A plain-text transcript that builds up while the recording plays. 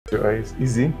Your eyes.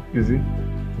 Easy, easy. Easy,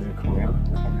 come here.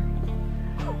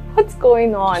 What's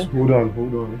going on? Just hold on,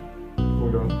 hold on.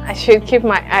 Hold on. I should keep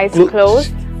my eyes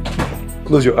closed.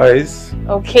 Close your eyes.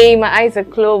 Okay, my eyes are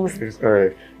closed.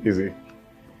 Alright, easy.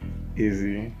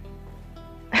 Easy.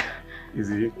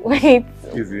 Easy. Wait.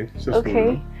 Easy. Just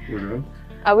okay. Hold on.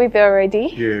 Are we there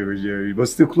already? Yeah, but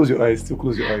still close your eyes. Still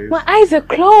close your eyes. My eyes are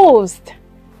closed.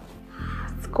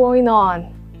 What's going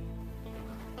on?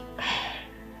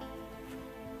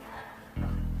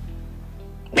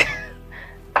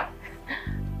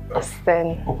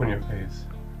 Austin. Open your eyes.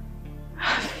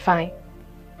 Fine.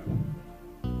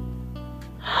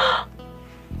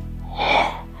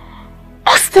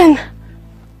 Austin!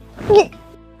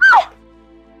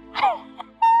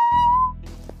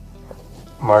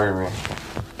 Marry me.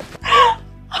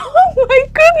 Oh my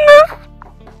goodness!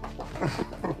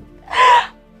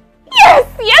 Yes,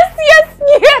 yes, yes,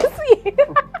 yes, yes!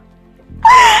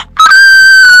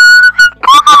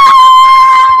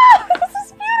 This is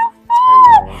beautiful!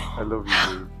 I love you,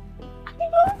 babe. I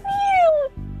love you!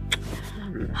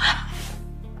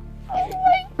 Oh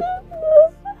my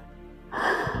goodness!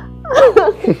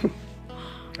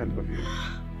 I love you.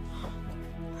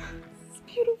 It's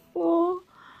beautiful.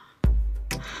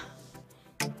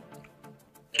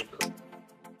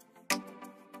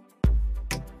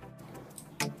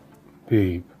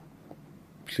 Babe,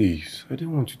 please, I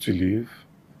didn't want you to leave.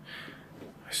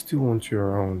 I still want you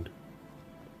around.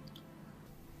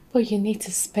 But you need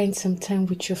to spend some time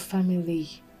with your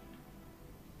family.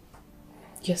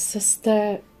 Your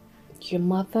sister, your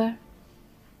mother.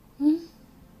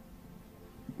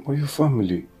 But your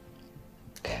family.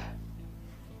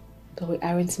 But we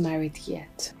aren't married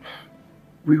yet.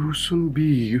 We will soon be.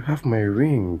 You have my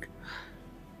ring.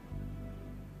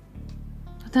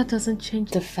 But that doesn't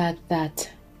change the fact that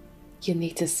you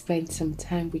need to spend some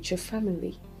time with your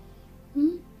family.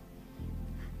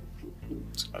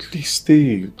 At least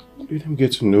stay. Let them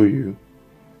get to know you.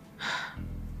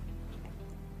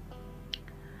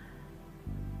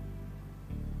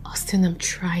 Austin, I'm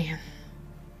trying.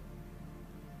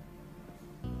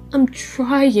 I'm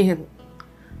trying.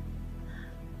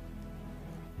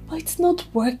 But it's not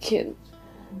working.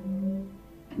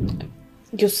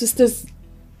 Your sisters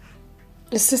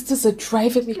are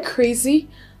driving me crazy.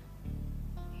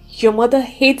 Your mother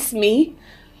hates me.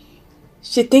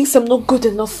 She thinks I'm not good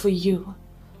enough for you.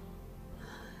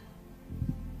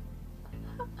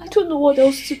 I don't know what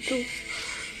else to do.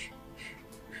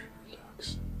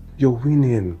 Relax. You're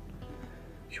winning.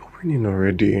 You're winning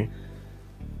already.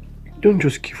 Don't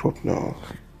just give up now.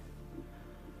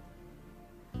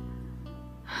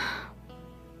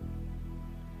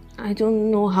 I don't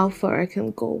know how far I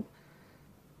can go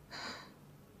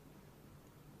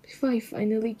before I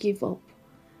finally give up.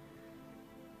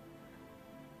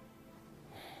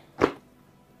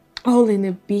 All in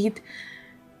a bid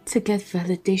to get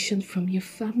validation from your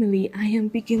family. I am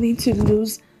beginning to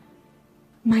lose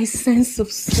my sense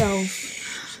of self.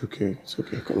 It's okay. It's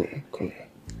okay. Come here. Come here.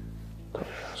 Come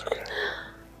here. It's okay.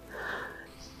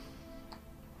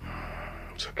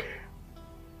 It's okay.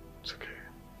 It's okay.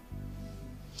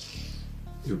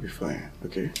 You'll be fine,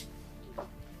 okay?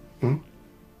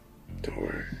 Don't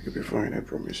worry. You'll be fine, I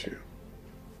promise you.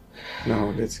 Now,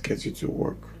 let's get you to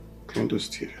work. Clean those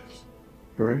tears.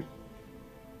 Alright?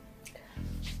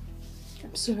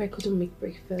 I'm sorry I couldn't make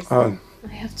breakfast. I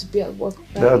have to be at work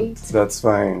by 8. That's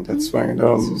fine. That's fine.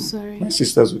 I'm so sorry. My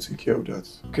sisters will take care of that,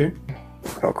 okay?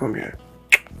 I'll come here.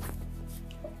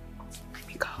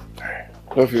 Go. Alright.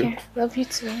 Love you. Yeah, love you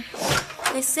too.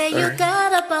 They say you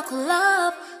gotta buckle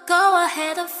up. Go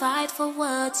ahead and fight for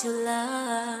what you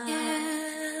love.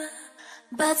 Yeah.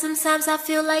 But sometimes I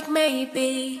feel like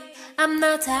maybe I'm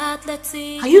not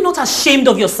athletic. Are you not ashamed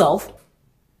of yourself?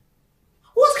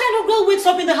 What kind of girl wakes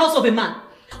up in the house of a man?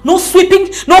 No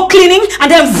sweeping, no cleaning,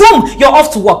 and then boom, you're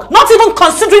off to work. Not even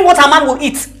considering what a man will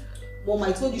eat. Mom,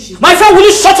 I told you she's... My friend, will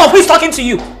you shut up? Who is talking to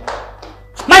you?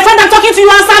 My friend, I'm talking to you.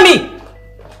 Answer me.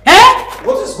 Eh?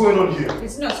 What is going on here?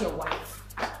 It's not your wife.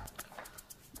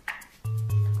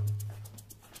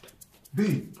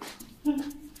 Babe.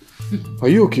 Are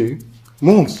you okay?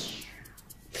 Mom.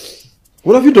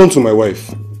 What have you done to my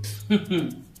wife?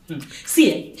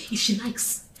 See, if she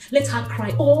likes, let her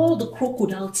cry all the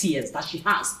crocodile tears that she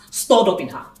has stored up in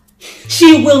her.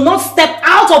 She will not step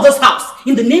out of this house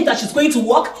in the name that she's going to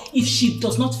work if she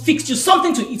does not fix you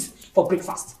something to eat for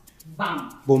breakfast. Bam.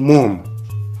 But Mom,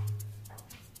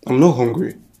 I'm not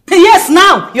hungry. Yes,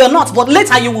 now you're not, but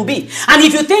later you will be. And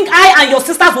if you think I and your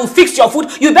sisters will fix your food,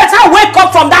 you better wake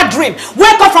up from that dream.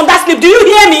 Wake up from that sleep. Do you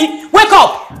hear me? Wake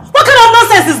up. What kind of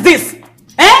nonsense is this?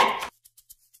 Eh?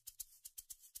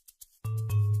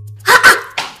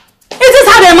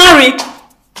 they marry?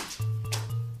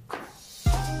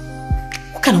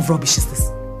 What kind of rubbish is this?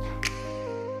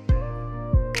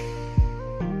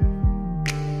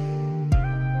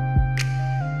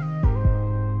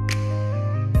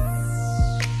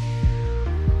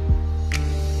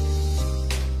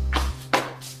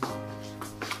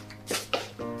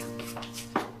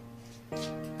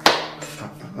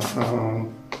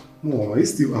 Mom, are you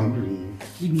still angry?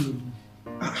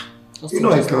 You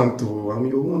know I can't do. I'm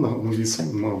your one and only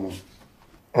son, Mama.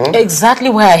 Huh? Exactly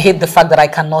why I hate the fact that I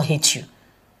cannot hate you.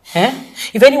 Eh?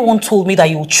 If anyone told me that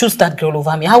you would choose that girl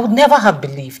over me, I would never have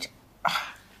believed.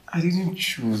 I didn't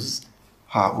choose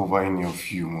her over any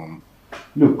of you, Mom.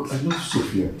 Look, I love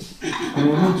Sophia. And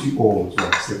I want you all to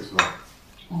accept her.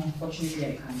 Unfortunately,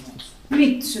 I cannot.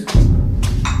 Me too.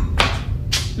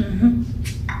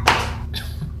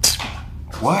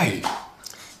 Why?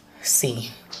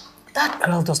 See, that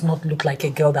girl does not look like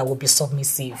a girl that will be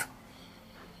submissive.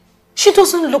 She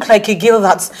doesn't look like a girl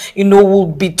that, will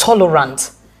be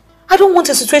tolerant. I don't want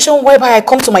a situation whereby I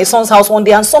come to my son's house one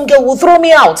day and some girl will throw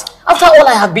me out after all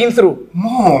I have been through.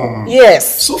 Mom!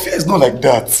 Yes. Sophia is not like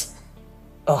that.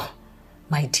 Oh,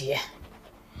 my dear.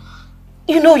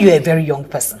 You know you're a very young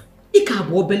person. You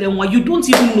don't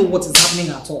even know what is happening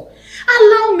at all.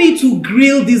 Allow me to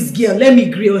grill this girl. Let me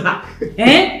grill her.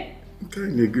 Eh?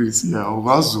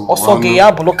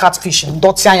 Catfish.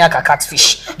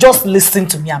 Catfish. Just listen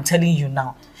to me, I'm telling you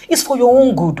now. It's for your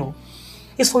own good, though.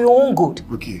 It's for your own good.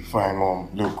 Okay, fine, Mom.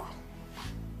 Look,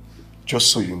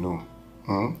 just so you know,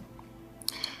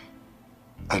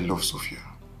 I love Sophia.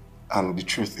 And the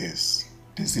truth is,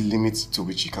 there's a limit to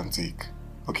which you can take.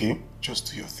 Okay?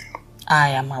 Just do your thing. I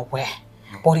am aware.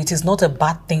 But it is not a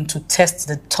bad thing to test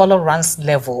the tolerance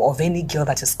level of any girl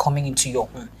that is coming into your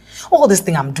home. All this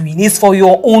thing I'm doing is for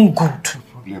your own good. No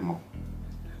problem, Mom.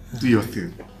 Do your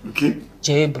thing, okay?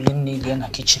 Jay, bring me in the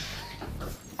kitchen.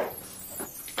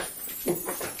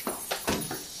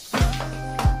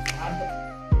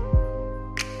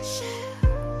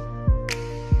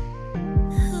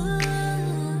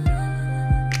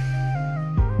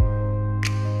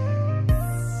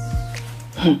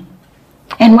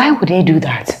 And why would they do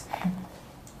that?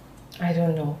 I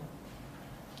don't know.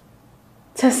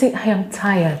 Tessie, I am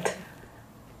tired.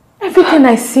 Everything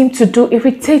I seem to do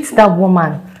irritates that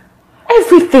woman.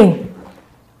 Everything.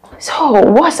 So,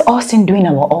 what's Austin doing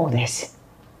about all this?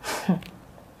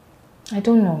 I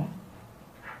don't know.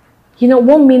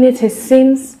 One minute he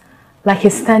seems like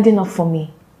he's standing up for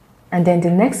me. And then the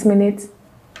next minute,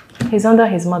 he's under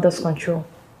his mother's control.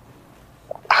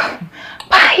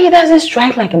 But he doesn't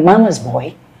strike like a mama's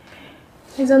boy.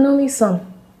 He's an only son.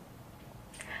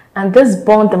 And this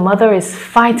bond the mother is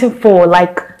fighting for,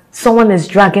 like someone is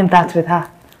dragging that with her.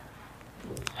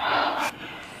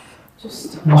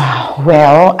 Wow,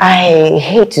 well, I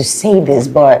hate to say this,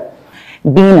 but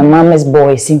being a mama's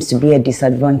boy seems to be a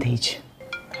disadvantage.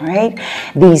 Right?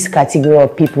 These category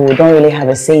of people don't really have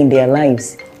a say in their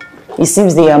lives. It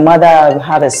seems their mother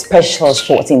had a special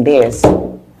spot in theirs.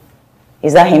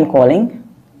 Is that him calling?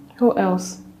 Who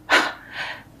else?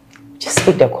 Just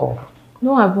pick the call.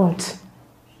 No, I won't.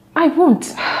 I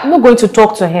won't. I'm not going to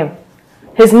talk to him.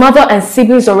 His mother and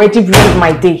siblings already ruined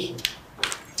my day.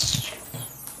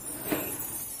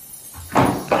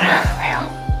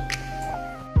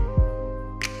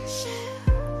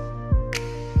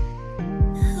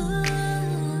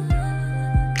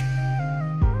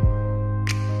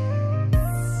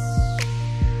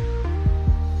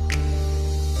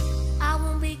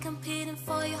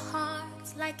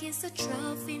 It's a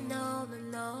trophy, no.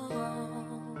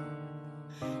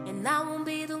 And I won't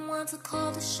be the one to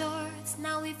call the shots.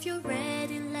 Now if you're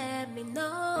ready, let me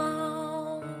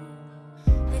know.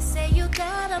 They say you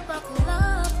gotta buckle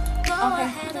up. Go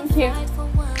ahead and fight for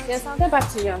what. Yes, I'll get back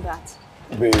to you on that.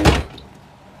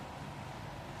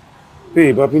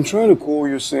 Babe, I've been trying to call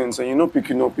you since and you're not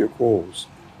picking up your calls.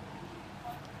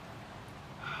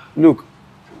 Look,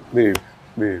 babe.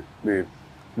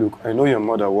 Look, I know your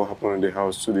mother what happened in the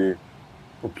house today,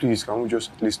 but please, can we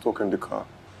just at least talk in the car?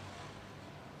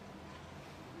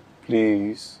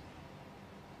 Please.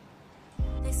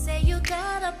 They say you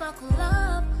gotta buckle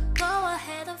up, go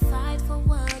ahead and fight for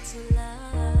what you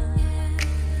love. Yeah.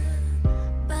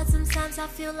 But sometimes I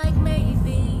feel like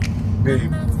maybe.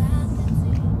 Babe,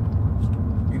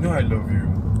 you know I love you.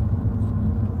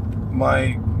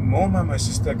 My mom and my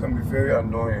sister can be very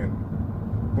annoying.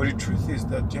 But the truth is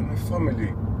that they're my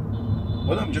family.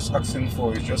 What I'm just asking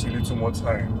for is just a little more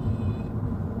time.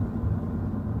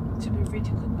 To be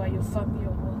ridiculed by your family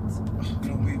or what?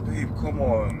 No, babe, come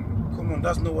on. Come on,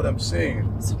 that's not what I'm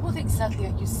saying. So what exactly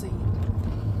are you saying?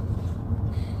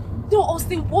 No,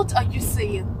 Austin, what are you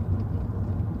saying?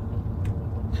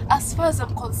 As far as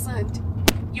I'm concerned,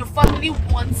 your family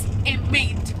wants a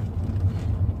maid.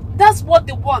 That's what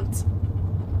they want.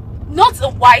 Not a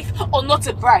wife or not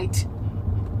a bride.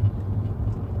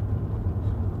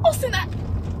 Austin,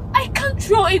 I can't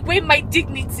throw away my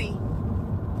dignity.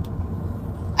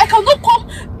 I cannot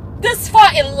come this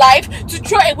far in life to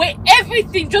throw away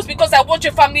everything just because I want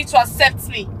your family to accept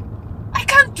me. I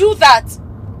can't do that.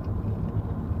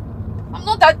 I'm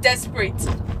not that desperate.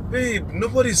 Babe,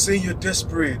 nobody's saying you're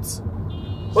desperate.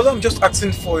 All I'm just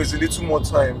asking for is a little more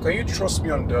time. Can you trust me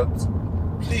on that?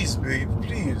 Please, babe,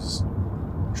 please.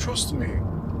 Trust me.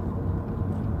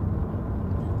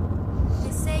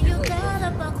 They say you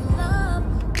gotta buckle up,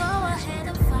 go ahead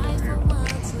and fight for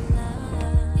what you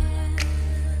love. Yeah.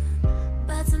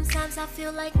 But sometimes I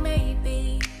feel like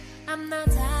maybe I'm not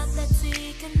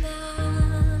athletic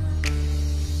enough.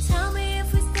 Tell me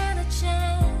if we stand a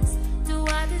chance. Do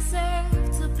I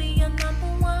deserve to be your number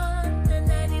one than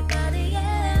anybody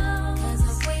else? 'Cause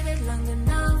I've waited long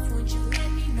enough, won't you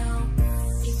let me know?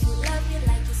 If you love me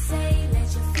like you say,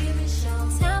 let your feelings show.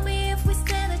 Tell me if we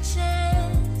stand a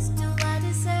chance. Do I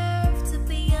deserve to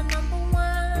be your number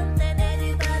one than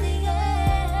anybody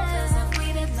else? 'Cause I've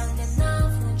waited long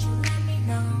enough, won't you let me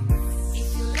know?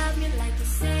 If you love me like you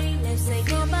say, let's say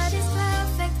nobody's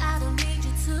perfect, I don't need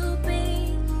you to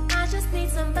be. I just need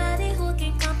somebody who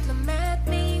can compliment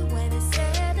me when it's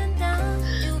said and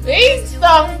done. Wait,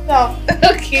 stop.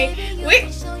 Okay,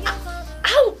 wait.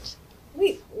 Ouch!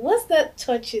 Wait, what's that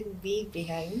touching me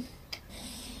behind?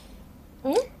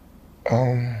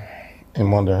 A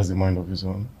man that has a mind of his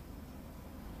own.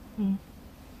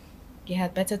 You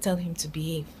had better tell him to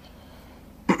behave.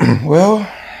 Well,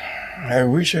 I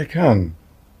wish I can.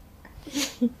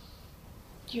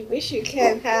 You wish you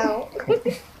can, how?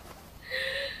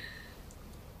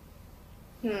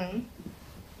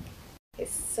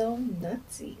 It's so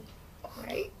nutty,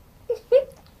 right?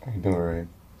 I know, right?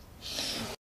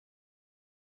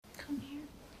 Come here.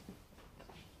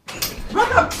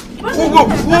 Brother!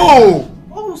 Whoa!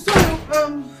 Oh,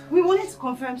 sorry. We wanted to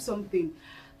confirm something.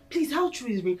 Please, how true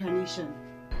is reincarnation?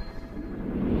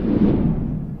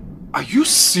 Are you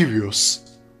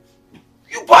serious?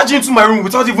 You barged into my room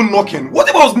without even knocking. What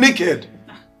if I was naked?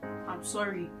 I'm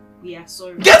sorry. We are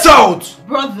sorry. Get out!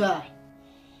 Brother!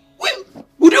 Wait,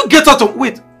 would you get out of...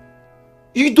 Wait.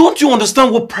 Don't you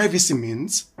understand what privacy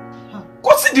means?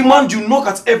 What's the demand you knock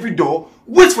at every door,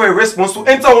 wait for a response to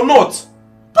enter or not?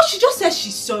 But she just said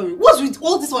she's sorry. What's with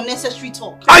all this unnecessary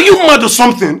talk? Are you mad or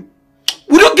something?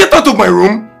 Would you get out of my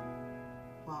room?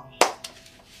 Wow.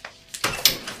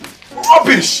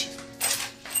 Rubbish!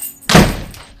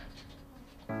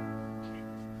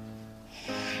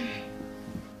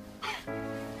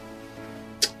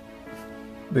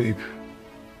 Babe.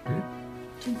 Babe?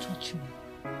 Don't touch me.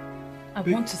 I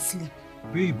Babe. want to sleep.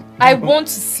 Babe. I want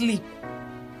to sleep.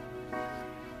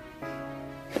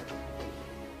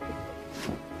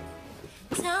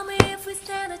 Tell me if we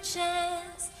stand a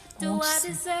chance. Do I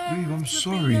deserve Babe, I'm to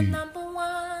sorry. be your number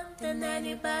one than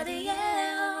anybody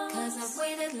else? 'Cause I've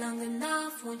waited long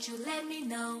enough, won't you let me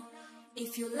know?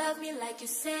 If you love me like you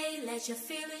say, let your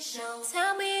feelings show.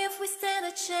 Tell me if we stand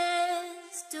a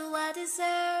chance. Do I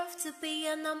deserve to be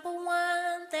your number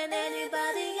one than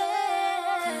anybody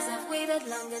else? 'Cause I've waited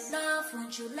long enough,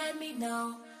 won't you let me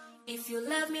know? If you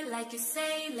love me like you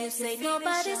say, let's say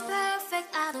nobody's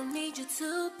perfect, I don't need you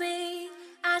to be.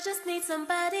 I just need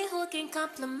somebody who can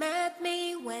compliment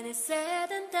me when it's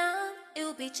said and done.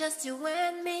 It'll be just you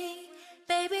and me.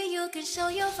 Baby, you can show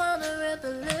your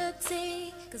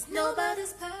vulnerability, 'cause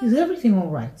nobody's perfect. Is everything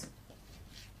alright?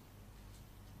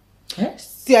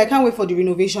 Yes? See, I can't wait for the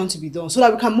renovation to be done so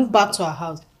that we can move back to our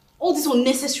house. All this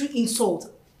unnecessary insult.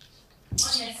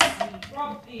 Honestly,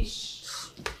 rubbish.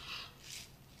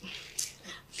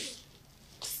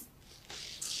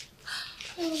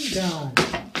 Calm down.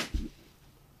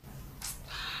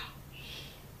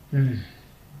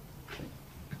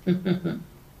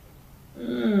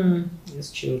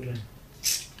 These children.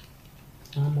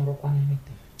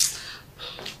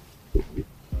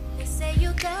 They say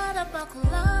you gotta buckle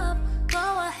up,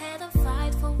 go ahead and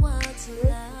fight for what you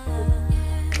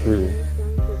love. Really?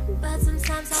 But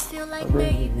sometimes I feel like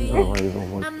maybe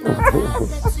I'm not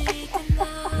athletic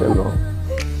enough. Hello.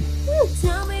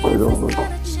 Tell me if we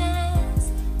stand a chance.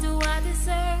 Do I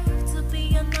deserve to be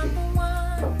your number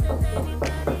one than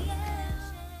anybody else?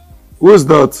 Who is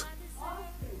that?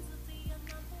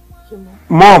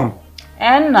 Mom!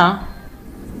 Anna.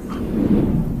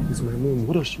 It's my mom.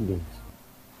 What does she want?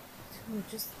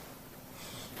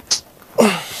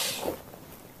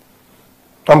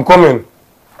 I'm coming.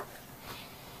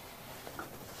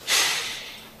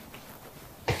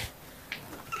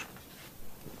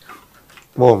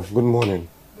 Mom, good morning.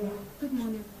 Good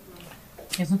morning.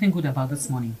 There's nothing good about this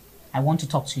morning. I want to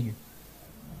talk to you.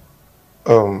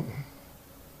 Mom,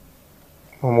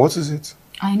 what is it?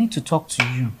 I need to talk to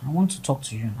you. I want to talk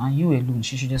to you. And you alone.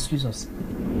 She should excuse us.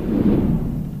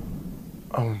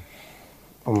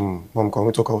 Mom, can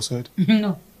we talk outside?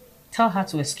 No. Tell her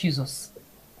to excuse us.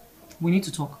 We need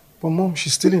to talk. But Mom,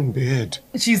 she's still in bed.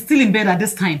 She's still in bed at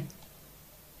this time.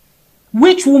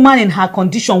 Which woman in her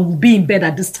condition will be in bed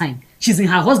at this time? She's in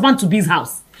her husband-to-be's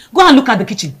house. Go and look at the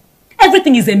kitchen.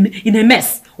 Everything is in a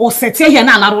mess. Or sit here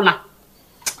now, Larola.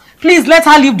 Please, let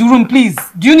her leave the room, please.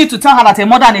 Do you need to tell her that a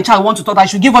mother and a child want to talk, that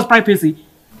she should give us privacy?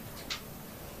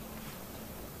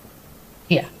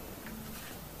 Here.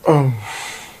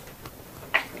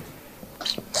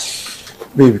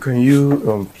 Baby, can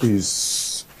you,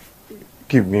 please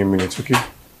give me a minute, okay?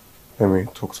 Let me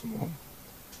talk to Mom.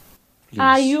 Please.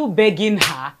 Are you begging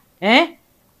her? Eh?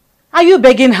 Are you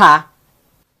begging her?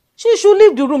 She should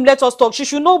leave the room, let us talk. She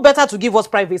should know better to give us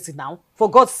privacy now.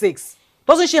 For God's sakes.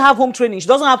 Doesn't she have home training? She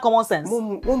doesn't have common sense.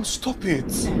 Mom, stop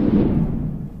it.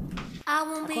 I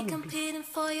won't be competing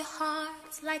for your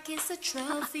heart like it's a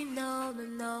trophy, no, no,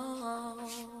 no.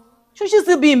 Should she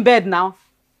still be in bed now?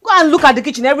 Go and look at the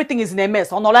kitchen. Everything is in a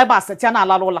mess.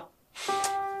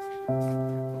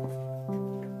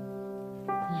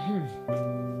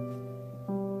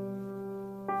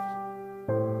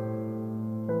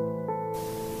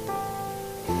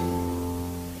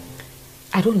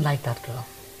 I don't like that girl.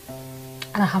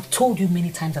 And I have told you many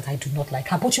times that I do not like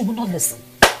her, but you will not listen.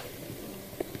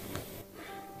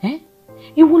 Eh?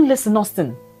 You won't listen,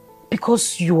 Austin.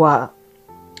 Because you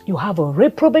have a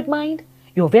reprobate mind.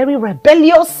 You're very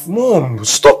rebellious. Mom,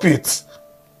 stop it.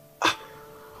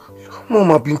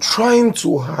 Mom, I've been trying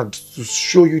too hard to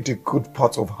show you the good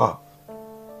part of her.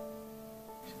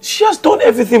 She has done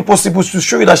everything possible to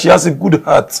show you that she has a good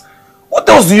heart. What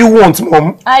else do you want,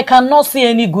 Mom? I cannot see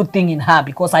any good thing in her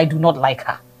because I do not like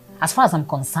her. As far as I'm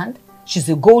concerned, she's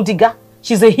a gold digger.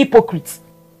 She's a hypocrite.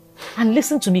 And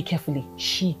listen to me carefully.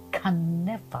 She can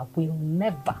never, will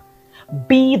never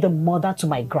be the mother to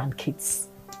my grandkids.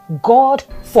 God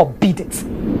forbid it.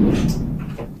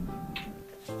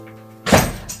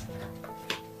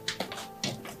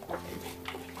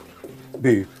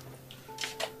 Babe.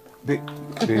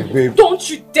 Babe. Don't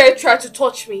you dare try to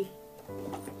touch me.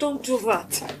 Don't do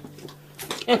that.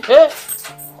 Babe.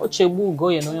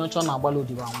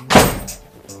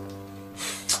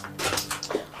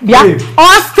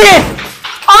 Austin!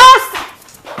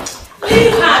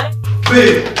 Leave her!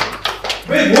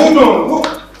 Babe, hold on.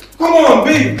 Come on,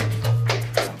 babe.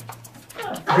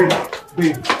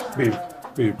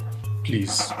 Babe,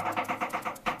 please.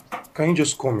 Can you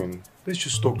just come in? Let's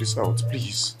just talk this out,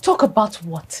 please. Talk about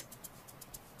what?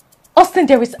 Austin,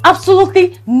 there is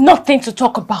absolutely nothing to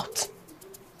talk about.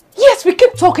 Yes, we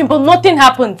keep talking, but nothing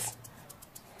happens.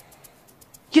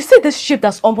 You see this ship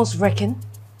that's almost wrecking?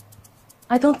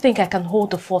 I don't think I can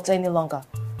hold the fort any longer.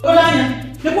 Leave her,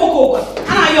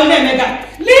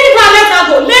 let her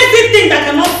go. Lazy thing that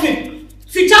cannot swim.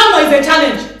 Fichamo is a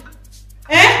challenge.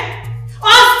 Eh?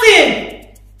 Austin!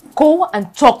 Go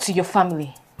and talk to your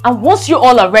family. And once you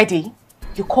all are ready,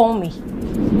 you call me.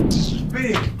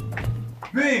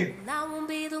 Babe. Now I won't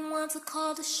be the one to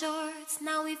call the shots.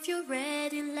 Now if you're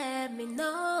ready, let me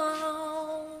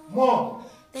know. Mom.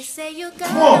 They say you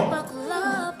gotta buckle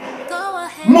up. Go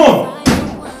ahead Mom. and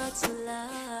find what you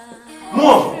love.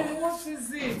 Mom. What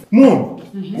is it? Mom,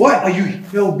 why are you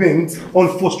hell-bent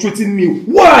on frustrating me?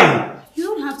 Why? You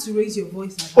don't have to raise your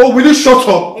voice like that. Oh, will you shut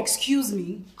up? Excuse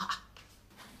me.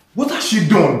 What has she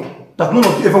done that none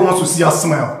of you ever wants to see her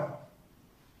smile?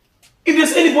 If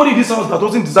there's anybody in this house that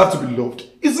doesn't deserve to be loved,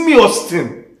 it's me,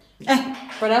 Austin.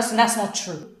 Brother Austin, that's not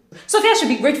true. Sophia should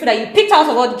be grateful that you picked out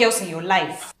of all the girls in your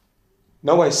life.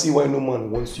 Now I see why no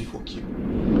man wants you for keep.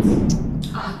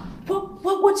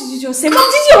 What did you just say? Mom,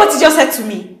 did you hear what you just said to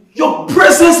me? Your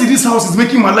presence in this house is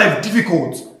making my life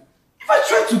difficult. If I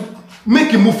try to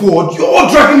make a move forward, you're all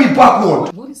dragging me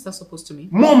backward. What is that supposed to mean?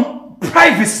 Mom,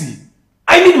 privacy.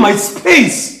 I need my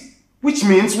space. Which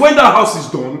means when that house is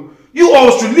done, you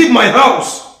all should leave my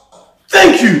house.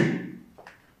 Thank you.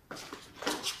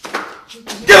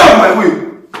 Get out of my way.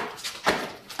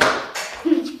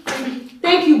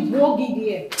 Thank you, Bogi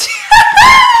dear.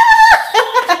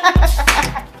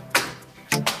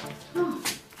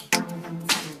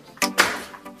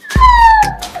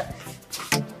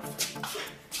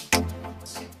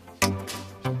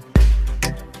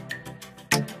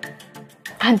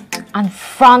 And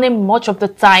frowning much of the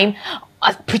time,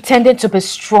 pretending to be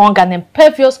strong and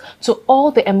impervious to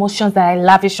all the emotions that I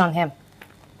lavish on him.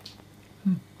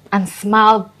 And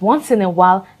smile once in a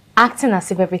while acting as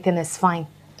if everything is fine.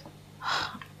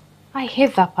 I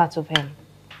hate that part of him.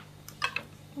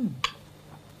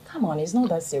 Come on, it's not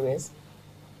that serious.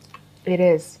 It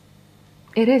is.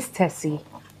 It is, Tessie.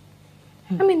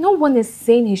 I mean, no one is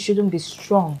saying he shouldn't be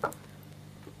strong.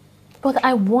 But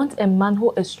I want a man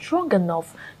who is strong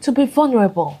enough to be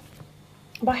vulnerable.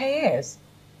 But he is.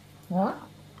 What?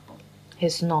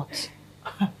 He's not.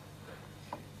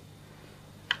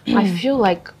 I feel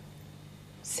like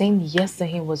saying yes to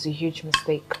him was a huge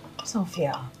mistake.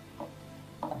 Sophia.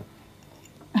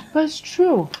 But it's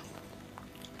true.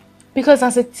 Because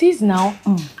as it is now,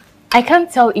 I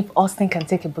can't tell if Austin can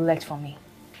take a bullet for me.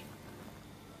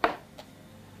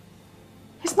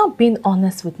 He's not being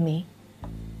honest with me.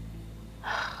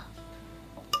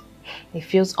 He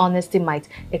feels honesty might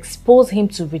expose him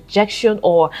to rejection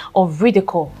or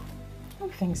ridicule.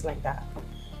 Things like that.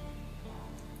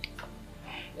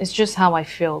 It's just how I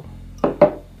feel.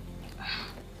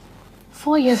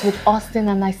 4 years with Austin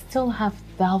and I still have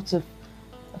doubts of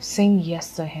saying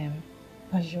yes to him.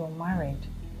 But you're married.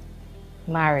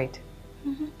 Married?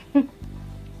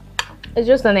 It's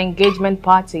just an engagement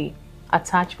party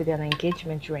attached with an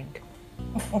engagement ring.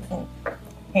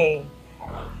 Hey,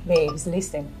 babes,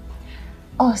 listen.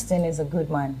 Austin is a good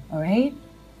man, alright?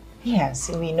 Yes,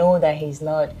 we know that he's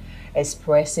not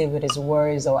expressive with his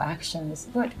words or actions,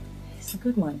 but he's a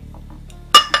good man.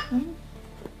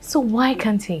 So why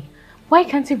can't he? Why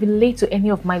can't he relate to any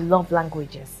of my love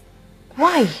languages?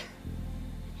 Why?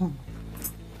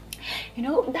 You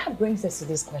know, that brings us to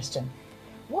this question.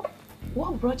 What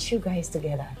brought you guys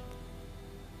together?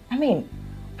 I mean,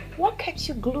 what kept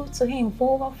you glued to him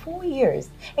for over 4 years?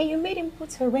 And you made him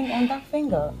put a ring on that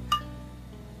finger.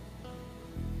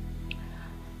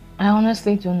 I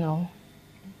honestly don't know.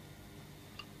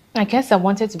 I guess I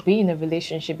wanted to be in a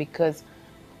relationship because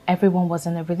everyone was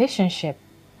in a relationship.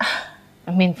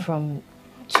 I mean, from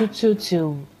Tutu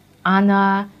to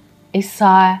Anna,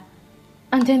 Issa,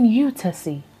 and then you,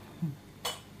 Tessie.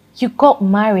 You got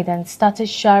married and started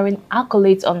sharing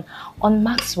accolades on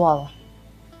Maxwell.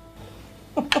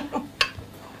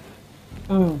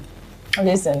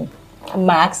 Listen,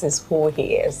 Max is who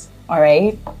he is,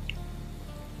 alright?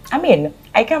 I mean,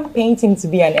 I can paint him to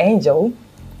be an angel,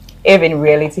 if in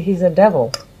reality he's a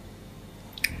devil.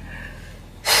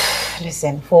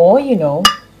 Listen, for all you know,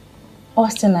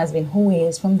 Austin has been who he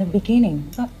is from the beginning,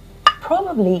 but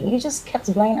probably you just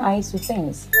kept blind eyes to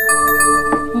things.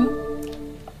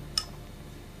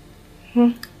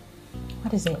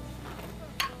 What is it?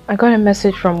 I got a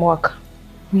message from work.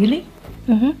 Really?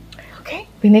 Okay.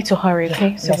 We need to hurry,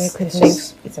 okay? So Yes, we could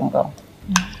let's go.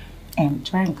 And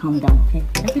try and calm down, okay?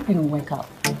 Everything will work out.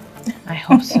 I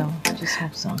hope so. I just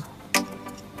hope so.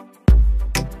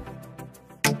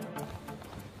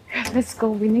 Let's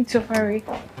go. We need to hurry.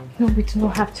 No, we do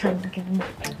not have time again.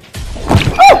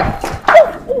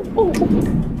 Oh!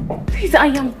 Please,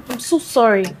 I'm so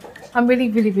sorry. I'm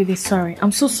really sorry.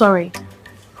 I'm so sorry.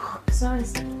 Sorry.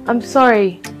 I'm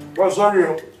sorry. Well,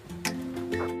 sorry.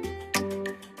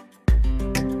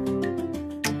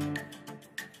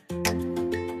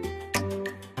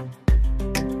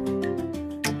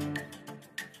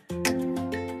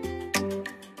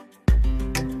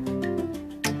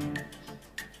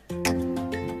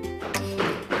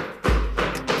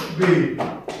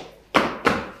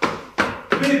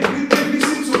 Babe,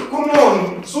 listen to, come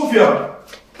on, Sophia.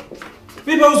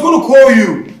 Babe, I was gonna call you.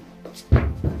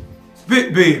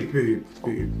 Babe.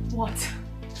 What?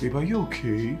 Babe, are you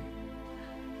okay?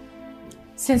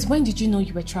 Since when did you know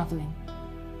you were traveling?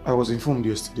 I was informed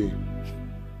yesterday.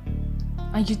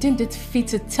 And you deemed it fit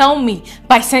to tell me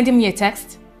by sending me a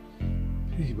text?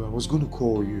 Babe, I was gonna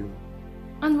call you.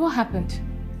 And what happened?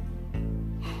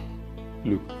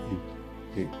 Look,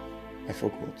 babe, I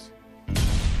forgot.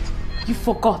 You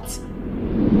forgot?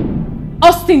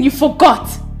 Austin, you forgot!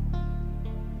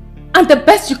 And the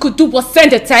best you could do was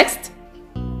send a text?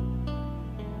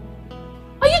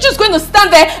 Are you just going to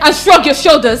stand there and shrug your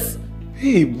shoulders?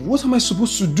 Babe, what am I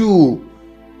supposed to do?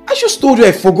 I just told you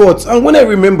I forgot, and when I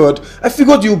remembered, I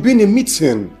figured you'd be in a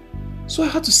meeting. So I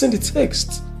had to send a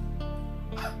text.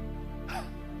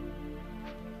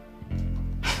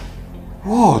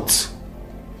 What?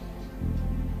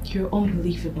 You're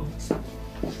unbelievable.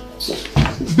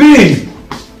 Babe!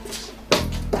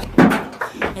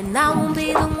 And I won't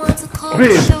be the one to call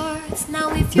Babe. the shots. Now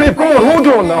if you Babe, come on, hold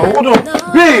on now, hold on.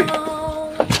 Babe!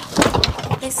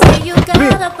 They say you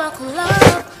gotta buckle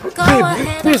up. Go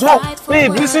ahead Please, and fight for babe,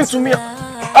 what listen to you me.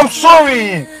 love. I'm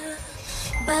sorry!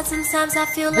 But sometimes I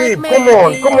feel Babe,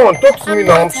 like come on, talk to me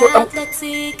now. I'm so,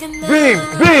 athletic enough.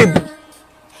 babe!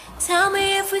 Tell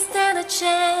me if we stand a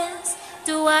chance.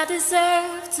 Do I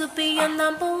deserve to be your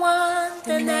number one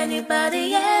than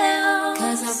anybody else?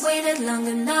 Cause I've waited long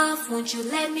enough, won't you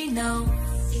let me know?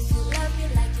 If you love me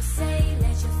like you say,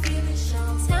 let your feelings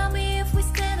show. Tell me if we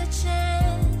stand a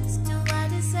chance. Do I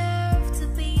deserve to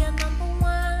be your number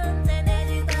one than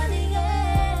anybody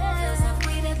else? Cause I've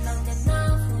waited long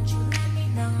enough, won't you let me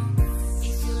know?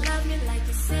 If you love me like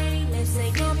you say, let's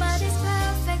say nobody's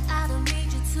perfect, I don't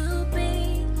need you to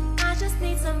be. I just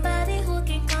need somebody who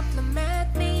can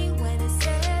compliment me. When it's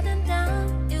said and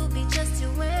done, it'll be just you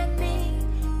and me.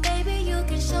 Baby, you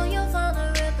can show your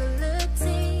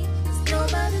vulnerability. Cause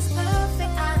nobody's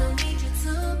perfect, I don't need you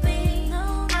to be.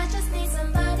 No, I just need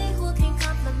somebody who can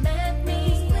compliment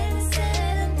me. When it's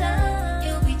said and done,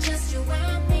 it'll be just you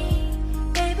and me.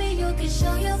 Baby, you can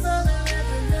show your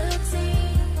vulnerability.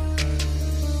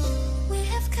 We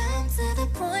have come to the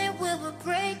point where we're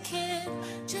breaking.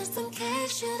 Just in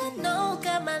case you didn't know,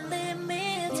 got my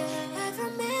limits.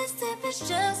 Every misstep is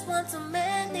just one too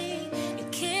many. You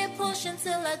keep pushing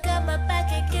till I got my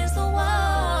back against the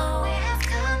wall. We have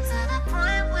come to the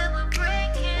point where we're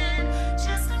breaking.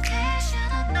 Just in case you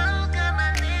didn't know, got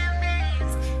my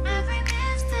limits. Every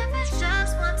misstep is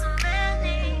just one too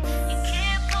many. You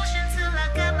keep pushing till I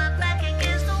got my back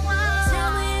against the wall.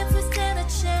 Tell me if we stand a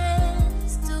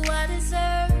chance. Do I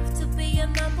deserve to be your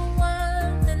number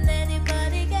one than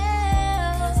anybody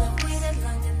else? Cause I've waited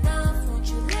long enough, won't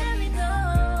you let me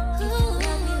know? If you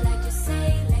love me like you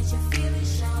say, let your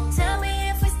feelings show. Tell me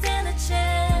if we stand a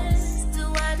chance. Do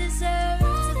I deserve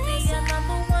to be your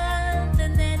number one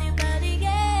than anybody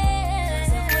else?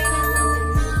 Cause I've waited long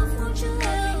enough, won't you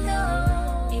let me know?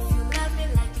 If you love me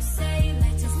like you say,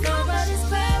 let just nobody's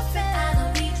perfect, I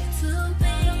don't need you to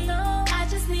be. No, I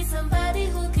just need somebody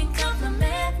who can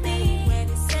compliment me. When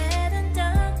it's said and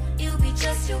done, it'll be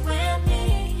just you and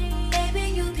me.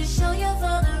 Baby, you can show your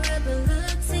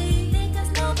vulnerability. Because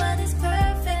nobody's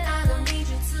perfect, I don't need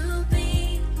you to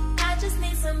be. I just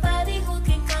need somebody who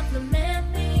can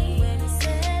compliment me. When it's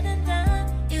said and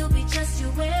done, it'll be just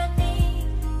you and me.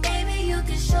 Baby, you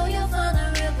can show your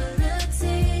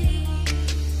vulnerability.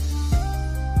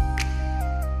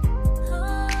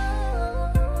 Oh,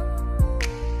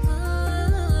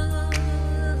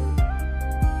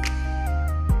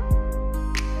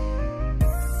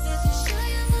 you can show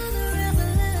your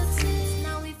vulnerability.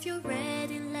 Now if you're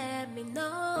ready, let me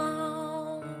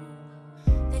know.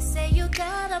 They say you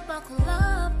gotta buckle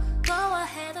up. Go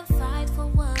ahead and fight for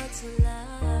what you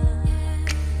love.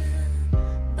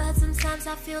 But sometimes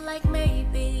I feel like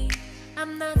maybe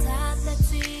I'm not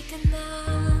athletic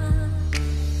enough.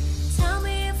 Tell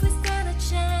me if we stand a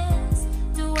chance.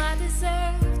 Do I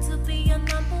deserve to be your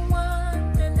number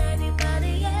one than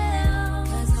anybody else?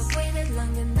 Cause I've waited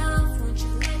long enough, won't you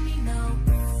let me know?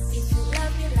 If you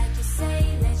love me like you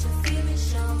say, let your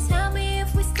feelings show. Tell me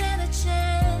if we stand a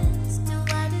chance. Do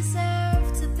I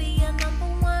deserve to be your number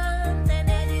one than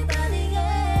anybody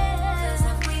else? Cause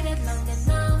I've waited long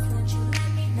enough, won't you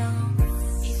let me know?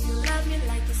 If you love me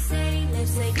like you say,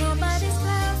 let's say nobody's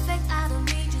perfect, I don't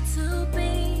need you to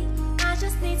be. I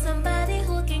just need somebody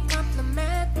who can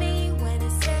compliment me. When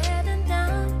it's said and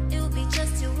done, it'll be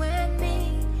just you and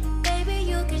me. Baby,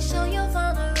 you can show your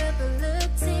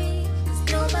vulnerability. Cause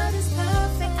nobody's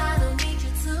perfect, I don't need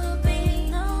you to be.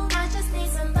 No, I just need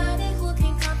somebody who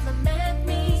can compliment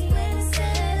me. When it's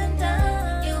said and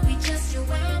done, it'll be just you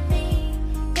and me.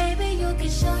 Baby, you can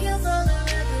show your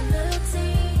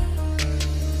vulnerability.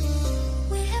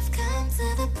 We have come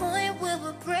to the point where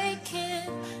we're breaking.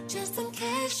 Just in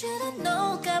case you don't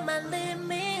know, got my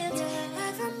limits.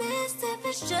 Every misstep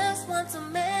is just one too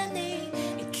many.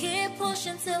 You keep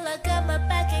pushing till I got my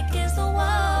back against the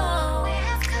wall. We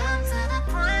have come to the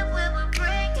point where we're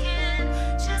breaking.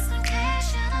 Just in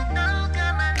case you don't know,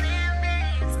 got my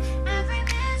limits. Every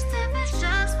misstep is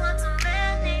just one too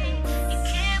many. You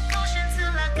keep pushing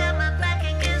till I got my back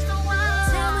against the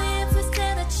wall. Tell me if we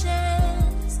stand a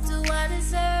chance. Do I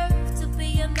deserve to be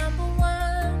your number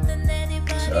one than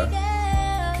anybody Sir? else?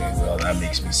 Okay, well, that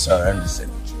makes me Sir Anderson.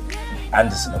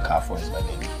 Anderson Okafor is my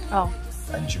name. Oh,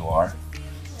 And you are?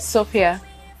 Sophia.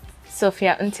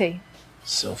 Sophia Nte.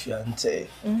 Sophia Nte.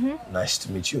 Nice to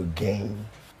meet you again.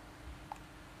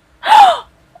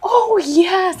 Oh,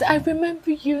 yes, I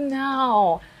remember you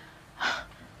now.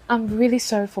 I'm really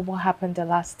sorry for what happened the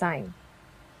last time.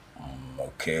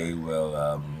 Okay,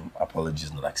 well,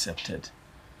 apologies not accepted.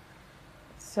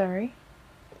 Sorry?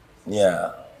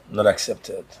 Yeah, not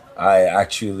accepted. I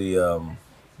actually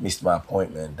missed my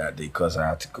appointment that day because I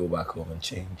had to go back home and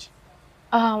change.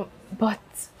 But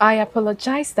I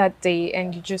apologized that day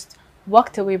and you just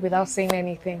walked away without saying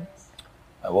anything.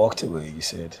 I walked away, you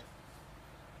said.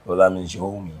 Well, that means you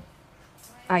owe me.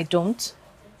 I don't.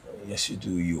 Yes, you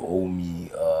do. You owe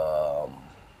me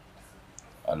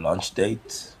a lunch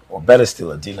date, or better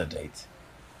still, a dinner date,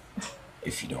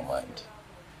 if you don't mind.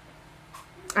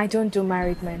 I don't do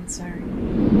married men, sorry.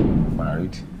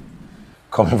 Married?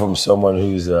 Coming from someone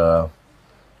who's,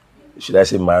 should I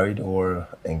say married or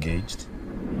engaged?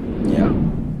 Yeah.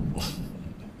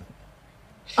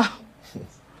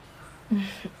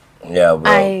 Yeah,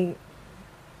 well,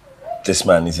 this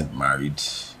man isn't married.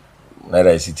 Neither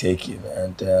is he taken,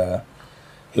 and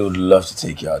he would love to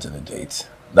take you out on a date.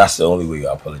 That's the only way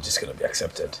your apology is going to be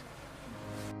accepted.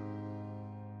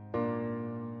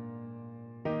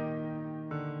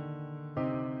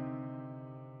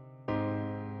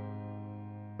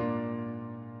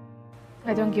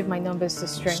 I don't give my numbers to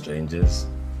strangers. Strangers?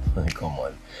 Come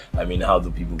on. I mean, how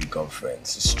do people become friends?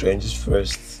 Strangers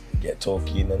first get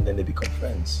talking and then they become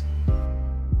friends.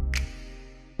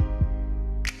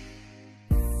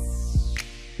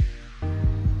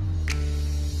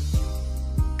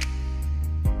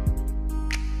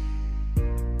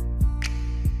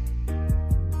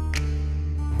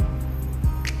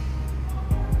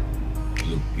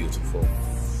 You look beautiful.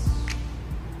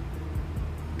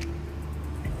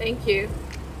 Thank you.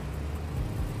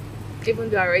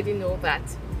 Even though I already know that.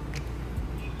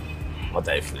 What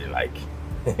are you feeling like?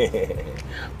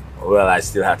 Well, I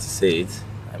still have to say it.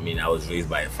 I mean, I was raised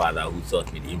by a father who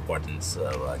taught me the importance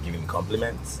of giving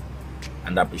compliments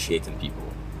and appreciating people.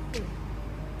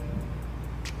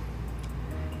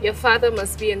 Your father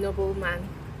must be a noble man.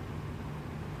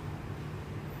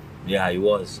 Yeah, he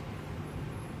was.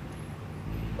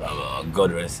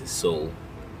 God rest his soul.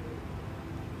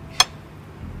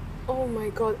 Oh my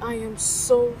God, I am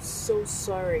so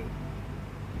sorry.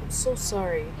 I'm so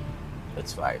sorry.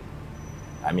 That's fine.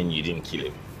 I mean, you didn't kill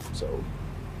him, so...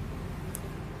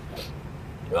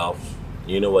 Well,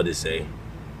 you know what they say.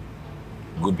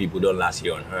 Good people don't last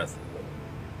here on earth.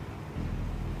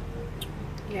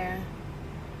 Yeah.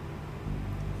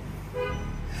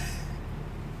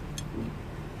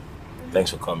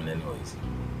 Thanks for coming anyways.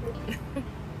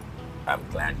 I'm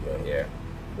glad you're here.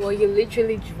 Well, you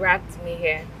literally dragged me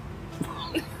here.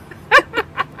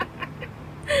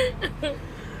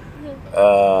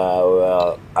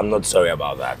 Well, I'm not sorry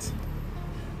about that.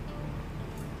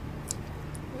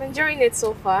 I'm enjoying it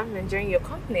so far. I'm enjoying your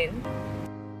company.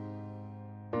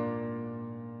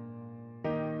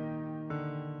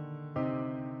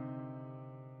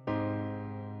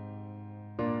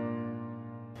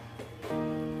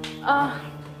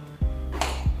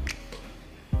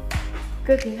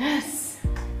 Goodness.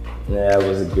 Yeah, it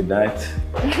was a good night.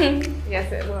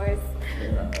 Yes, it was.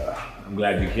 I'm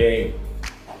glad you came.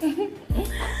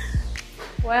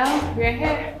 Well, we're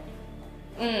here.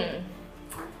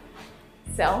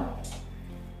 So,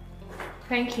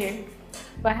 thank you.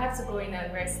 But I have to go in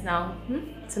and rest now.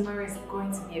 Tomorrow is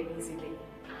going to be a busy day.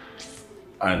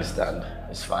 I understand.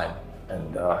 It's fine.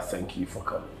 And thank you for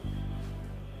coming.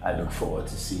 I look forward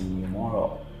to seeing you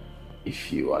tomorrow,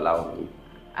 if you allow me.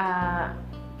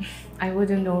 I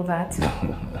wouldn't know that.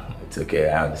 It's okay,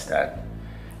 I understand.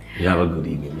 You have a good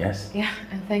evening, yes? Yeah,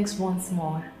 and thanks once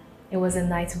more. It was a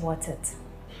night worth it.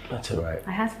 That's alright.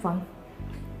 I had fun.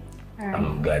 All right.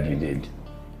 I'm glad you did.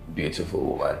 Beautiful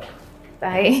woman.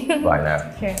 Bye. Bye now.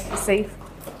 Okay, be safe.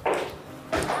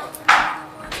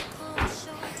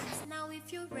 Now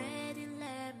if you're ready,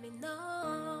 let me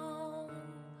know.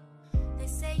 They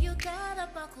say you gotta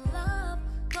buckle up.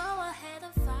 Go ahead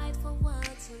and fight for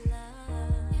what you love.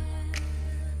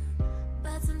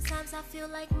 But sometimes I feel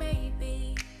like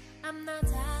maybe I'm not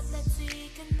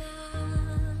athletic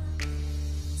enough.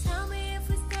 Tell me if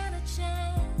we stand a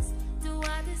chance. Do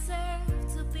I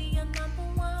deserve to be a number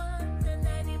one than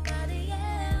anybody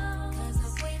else? 'Cause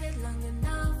I've waited long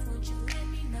enough, won't you let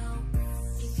me know?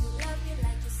 If you love me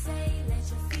like you say, let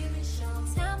your feelings show.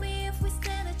 Tell me if we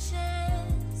stand a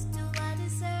chance. Do I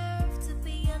deserve to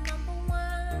be a number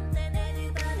one than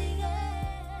anybody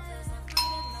else? 'Cause I've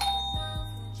waited long enough,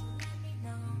 won't you let me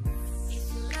know? If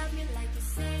you love me like you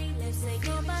say, let's say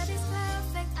nobody's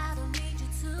perfect, I don't need you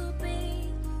to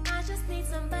be. I just need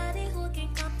somebody who can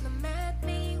compliment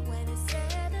me. When it's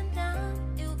said and done,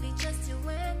 it'll be just you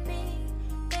and me.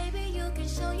 Baby, you can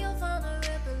show your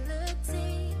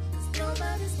vulnerability. 'Cause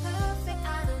nobody's perfect,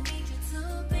 I don't need you to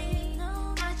be.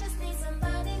 No, I just need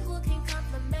somebody who can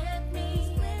compliment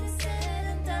me. When it's said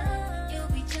and done,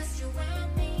 it'll be just you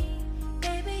and me.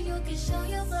 Baby, you can show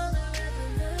your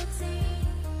vulnerability.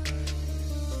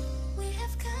 We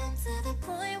have come to the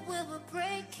point where we're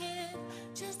breaking.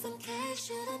 Just in case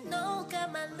you didn't know,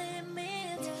 got my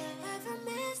limit. Every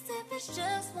misstep is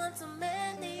just one too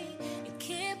many. You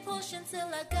keep pushing till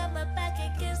I got my back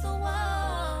against the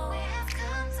wall. We have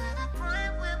come to the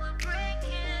point where we're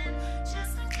breaking.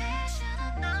 Just in case you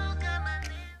don't know, got my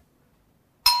name.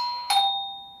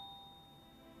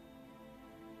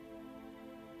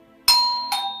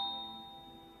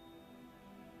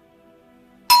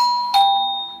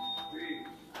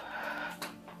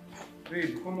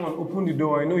 Babe, come on, open the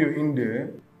door. I know you're in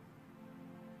there.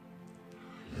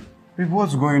 Babe,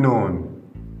 what's going on?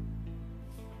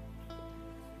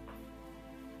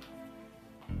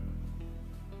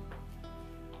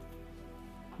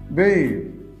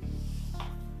 Babe.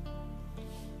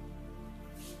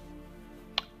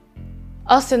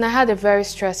 Austin, I had a very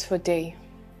stressful day.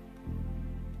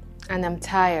 And I'm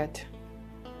tired.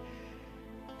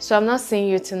 So I'm not seeing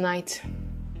you tonight.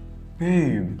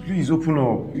 Babe, please open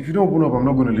up. If you don't open up, I'm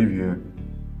not going to leave here.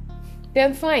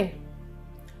 Then fine.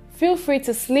 Feel free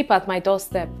to sleep at my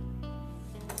doorstep.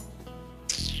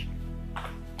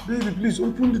 Baby, please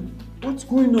open the... What's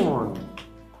going on?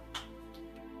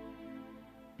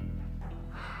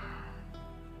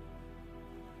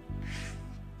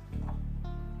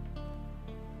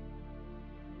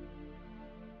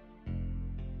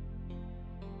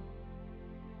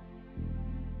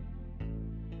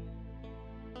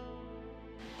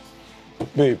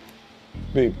 Babe,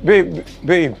 babe, babe,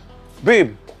 babe,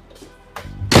 babe.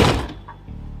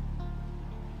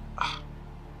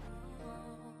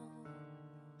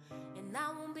 And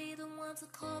I won't be the one to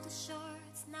call the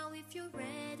shots. Now if you're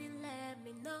ready, let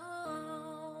me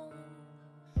know.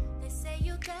 They say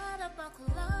you gotta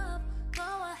buckle up. Go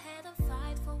ahead and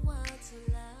fight for what you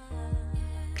love.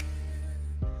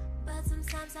 But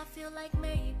sometimes I feel like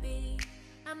maybe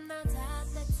I'm not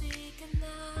athletic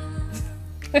enough.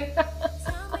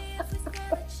 Tell me if we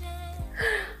stand a chance.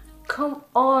 Come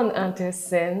on,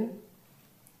 Anderson.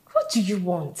 What do you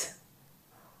want?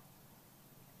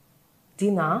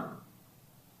 Dinner?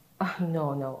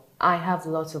 No. I have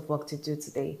lots of work to do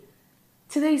today.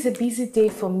 Today is a busy day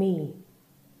for me.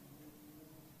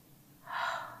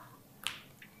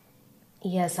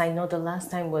 Yes, I know the last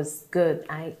time was good.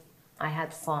 I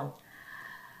had fun.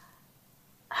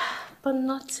 But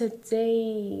not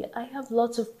today. I have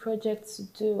lots of projects to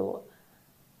do.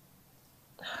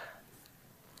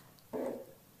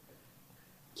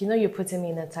 You know you're putting me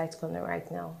in a tight corner right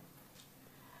now.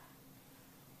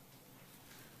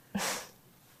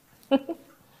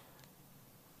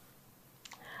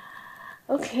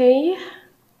 Okay.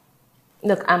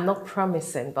 Look, I'm not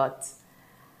promising, but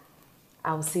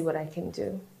I'll see what I can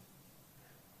do.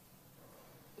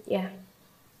 Yeah.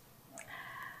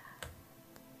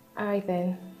 All right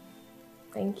then.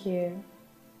 Thank you.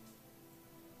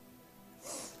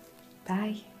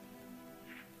 Bye.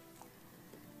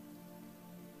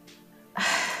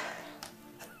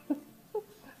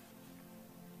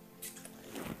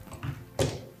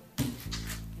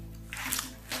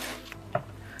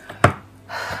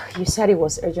 You said it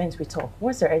was urgent we talk.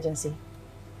 What's the urgency?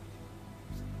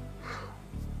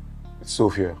 It's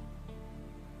Sophia.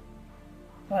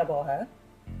 What about her?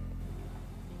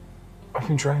 I've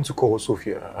been trying to call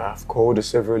Sophia. I've called her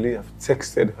severally. I've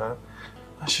texted her.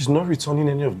 And she's not returning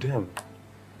any of them.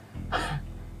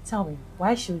 Tell me,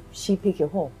 why should she pick your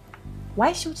call?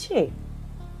 Why should she?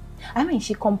 I mean,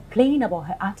 she complained about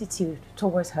her attitude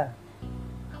towards her.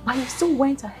 But you still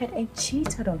went ahead and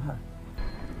cheated on her.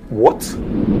 What?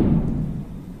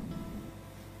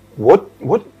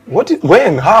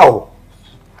 When? How?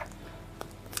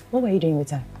 What were you doing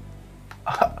with her?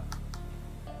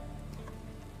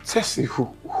 Tessie,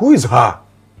 who is her?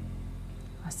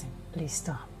 Austin, please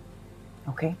stop.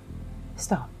 Okay?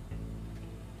 Stop.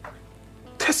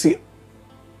 Tessie.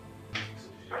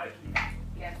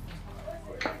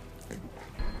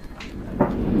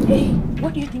 Hey,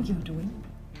 what do you think you're doing?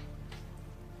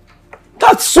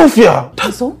 That's Sophia!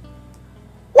 So?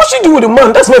 What's she doing with the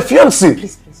man? That's my fiancé!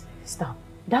 Please, stop.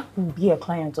 That will be a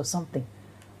client or something.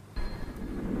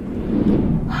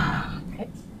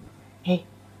 Hey,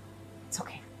 it's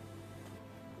okay.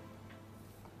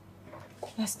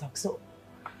 Let's talk. So,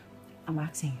 I'm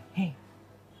asking you, hey.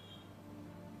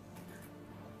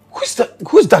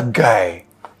 Who's that guy?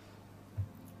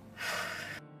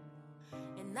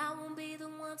 And I won't be the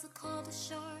one to call the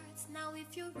shots. Now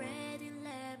if you're ready,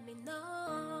 let me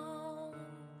know.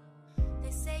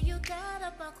 They say you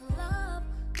gotta buckle up.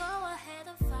 Go ahead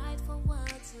and fight for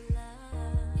what you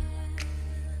love.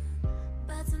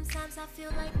 But sometimes I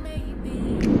feel like maybe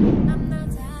I'm not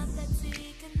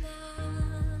athletic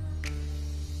enough.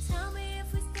 Tell me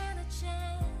if we stand a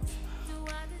chance. Do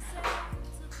I deserve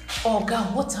to be? Oh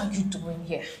God, what are you doing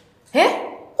here? Eh?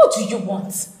 What do you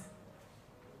want?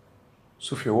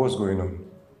 Sophia, what's going on?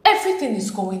 Everything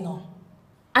is going on.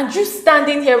 And you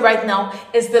standing here right now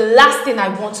is the last thing I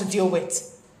want to deal with.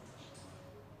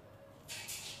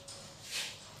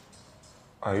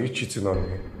 Are you cheating on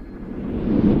me?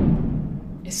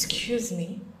 Excuse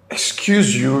me?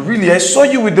 Excuse you? Really? I saw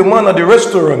you with the man at the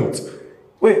restaurant.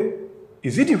 Wait,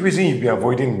 is it the reason you've been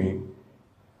avoiding me?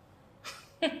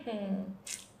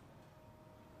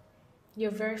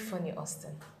 You're very funny,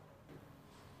 Austin.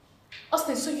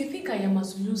 Austin, so you think I am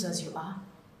as loose as you are?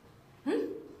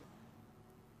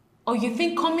 Or you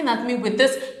think coming at me with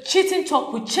this cheating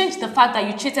talk would change the fact that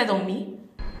you cheated on me?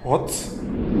 What?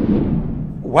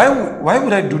 Why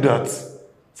would I do that?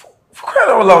 For crying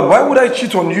out loud, why would I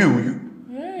cheat on you?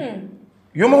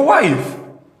 You're my wife.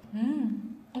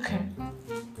 Okay.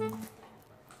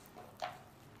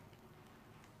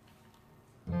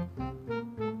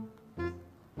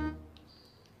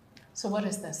 So what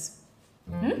is this?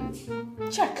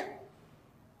 Check.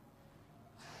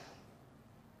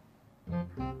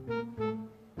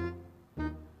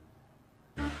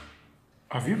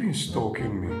 Have you been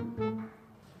stalking me?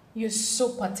 You're so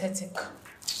pathetic.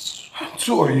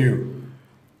 So are you.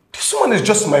 This one is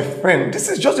just my friend. This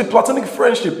is just a platonic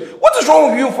friendship. What is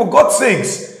wrong with you, for God's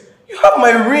sakes? You have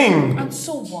my ring. And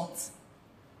so what?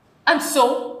 And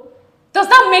so? Does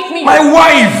that make me my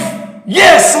wife?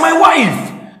 Yes, my wife.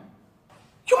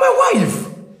 You're my wife.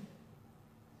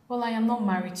 Well, I am not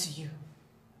married to you.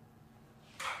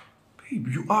 Babe,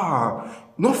 you are.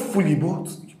 Not fully, but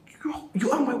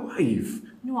you are my wife.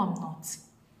 No, I'm not.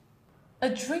 A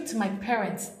drink to my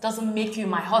parents doesn't make you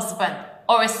my husband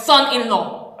or a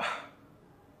son-in-law.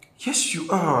 Yes, you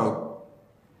are.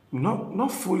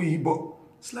 Not fully, but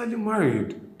slightly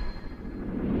married.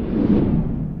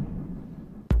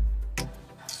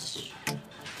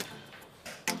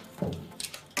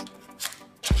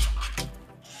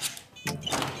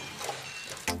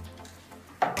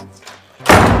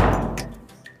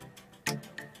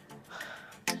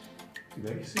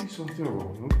 Did I say something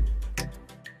wrong?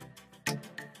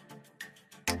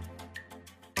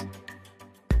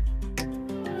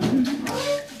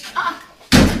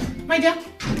 My dear.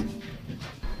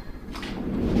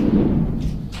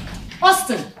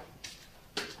 Austin.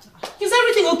 Is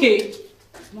everything okay?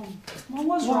 Mom,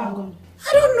 what's wrong?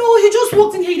 I don't know. He just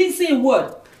walked in here. He didn't say a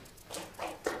word.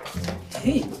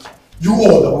 Hey. You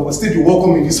all that overstayed your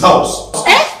welcome in this house.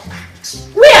 Eh?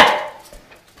 Where?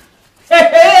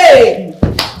 Hey!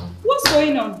 What's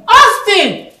going on?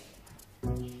 Austin!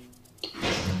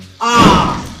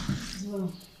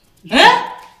 Eh?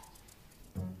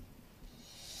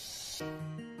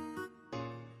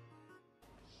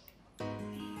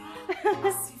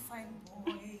 See, fine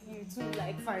boy. You too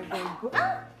like fine boy.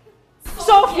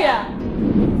 Sophia!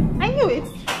 I knew it.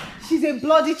 She's a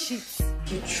bloody cheat.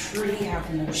 You truly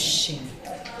have no shame.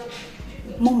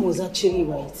 Mom was actually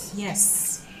right.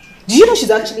 Yes. Do you know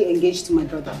she's actually engaged to my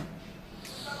brother?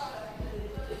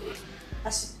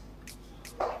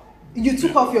 You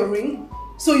took off your ring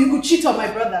so you could cheat on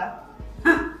my brother?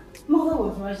 Huh? Mother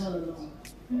was right all along.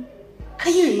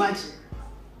 Can you imagine?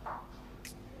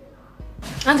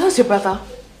 And who's your brother?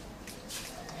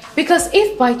 Because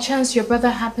if by chance your brother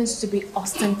happens to be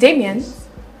Austin Damien,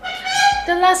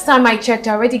 the last time I checked,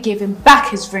 I already gave him back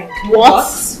his ring. What?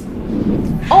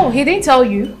 Oh, he didn't tell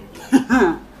you?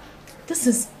 This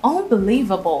is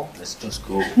unbelievable. Let's just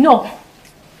go. No.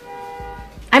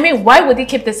 I mean, why would he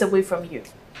keep this away from you?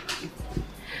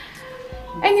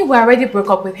 Anyway, I already broke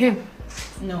up with him.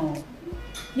 No.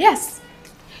 Yes.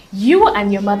 You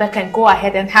and your mother can go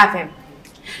ahead and have him.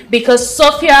 Because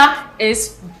Sophia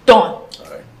is done.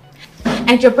 Alright.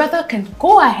 And your brother can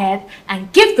go ahead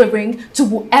and give the ring to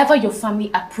whoever your family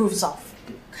approves of.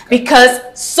 Because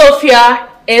Sophia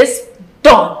is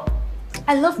done.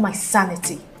 I love my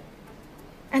sanity.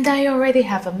 And I already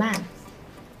have a man.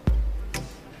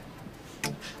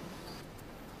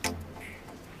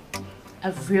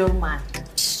 A real man.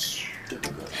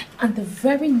 And the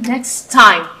very next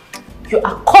time you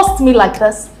accost me like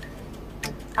this,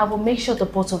 I will make sure the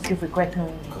both of you regret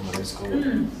knowing me. Come on, let's go.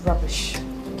 Rubbish.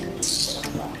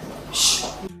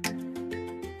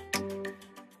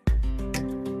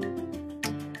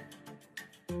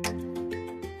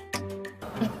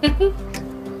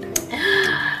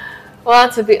 Well,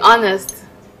 to be honest,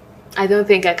 I don't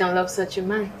think I can love such a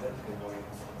man.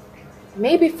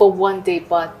 Maybe for one day,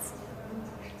 but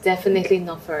definitely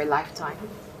not for a lifetime.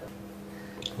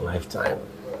 Lifetime.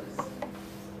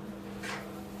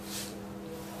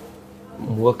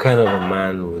 What kind of a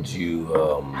man would you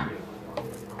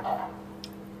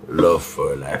love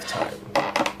for a lifetime?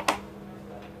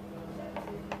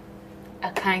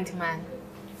 A kind man.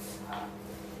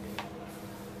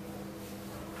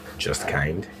 Just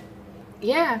kind?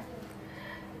 Yeah.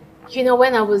 You know,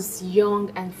 when I was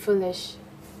young and foolish,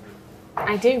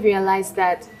 I didn't realize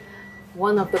that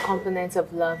one of the components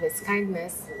of love is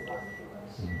kindness.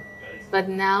 But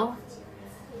now,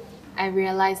 I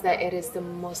realize that it is the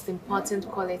most important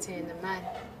quality in a man.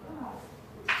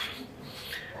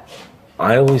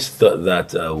 I always thought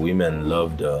that women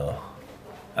loved a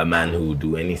man who would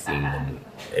do anything and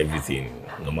everything,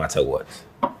 no matter what.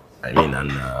 I mean,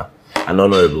 an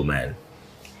honorable man.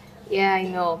 Yeah, I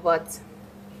know, but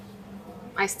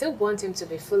I still want him to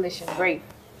be foolish and brave.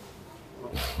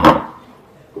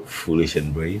 Foolish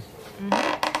and brave?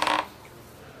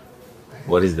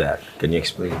 What is that? Can you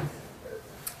explain?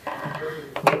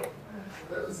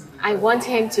 I want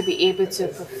him to be able to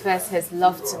profess his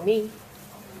love to me,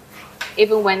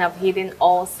 even when I've hidden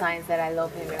all signs that I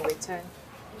love him in return.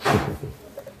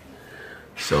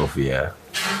 Sophia.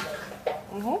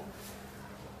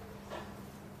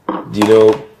 Do you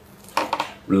know,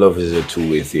 love is a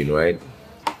two-way thing, right?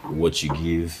 What you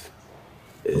give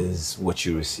is what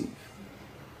you receive.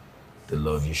 The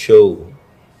love you show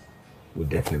will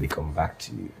definitely come back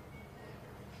to you.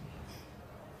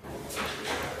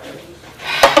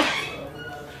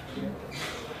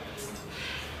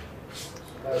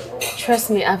 Trust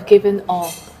me, I've given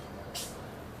all.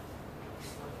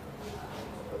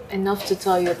 Enough to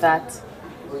tell you that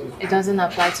it doesn't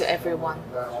apply to everyone.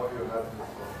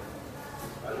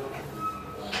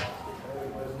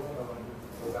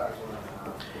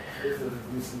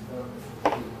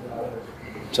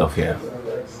 Sophia,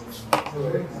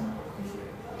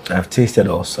 I've tasted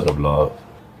all sort of love.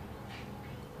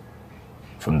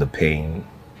 From the pain,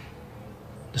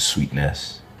 the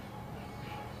sweetness,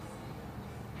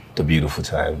 the beautiful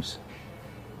times.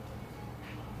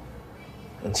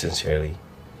 And sincerely,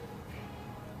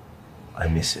 I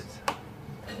miss it.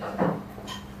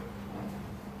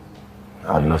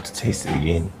 I'd love to taste it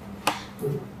again.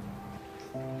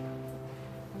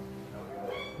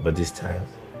 But this time,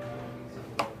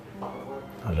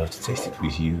 I'd love to taste it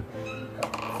with you.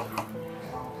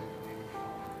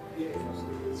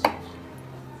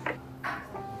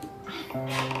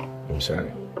 I'm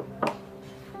sorry.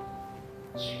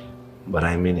 But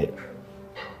I mean it.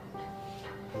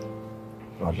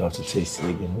 I'd love to taste it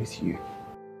again with you.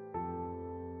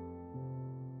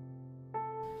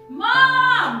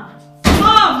 Mom!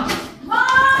 Mom! Mom!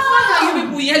 Why are you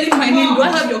people yelling my name? Do I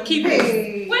have your key?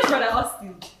 Hey. Where's Brother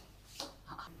Austin?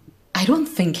 I don't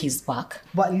think he's back.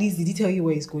 But at least did he tell you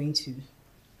where he's going to?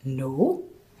 No.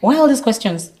 Why all these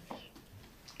questions?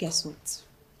 Guess what?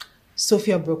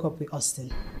 Sophia broke up with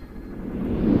Austin.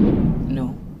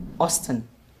 No. Austin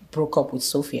broke up with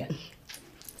Sophia.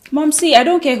 Mom, see, I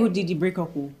don't care who did the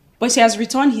breakup, but she has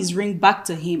returned his ring back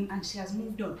to him and she has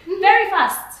moved on. Very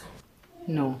fast.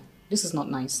 No, this is not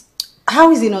nice. How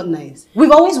is it not nice?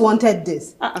 We've always wanted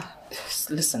this.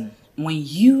 Listen, when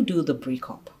you do the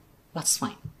breakup, that's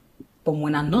fine. But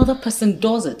when another person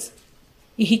does it,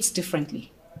 it hits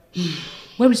differently.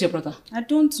 Where is your brother? I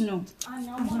don't know.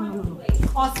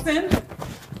 Austin?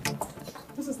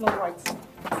 This is not right.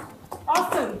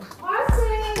 Austin!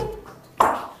 Austin!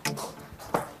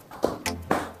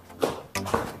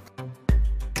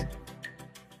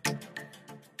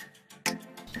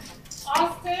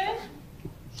 Austin?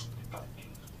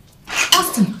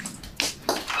 Austin!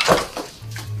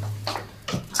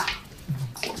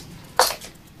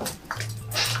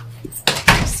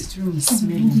 This room is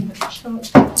smelling.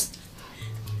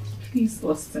 Please,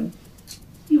 Austin.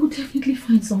 You will definitely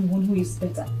find someone who is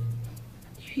better.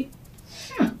 You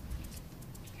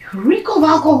reek of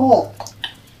alcohol.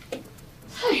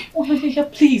 Hey, oh, yeah,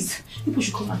 please. People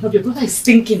should come and help. Your brother is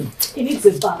stinking. He needs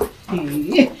a bath.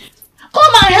 Hey.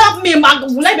 Come and help me, Mag.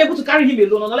 Will I be able to carry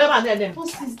him alone?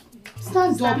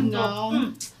 Stand up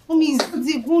now. Mommy, he's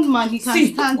a good man. He can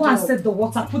See, stand go up. and set the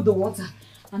water. Put the water.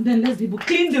 And then let's be able to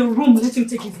clean the room. Let him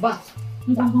take his bath.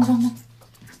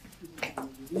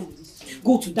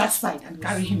 Go to that side and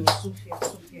carry him.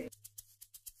 Sophia.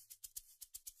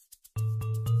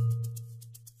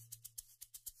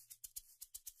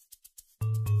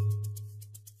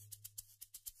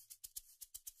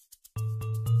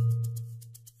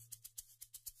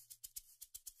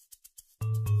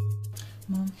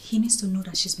 Mom, he needs to know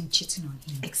that she's been cheating on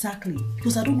him. Exactly.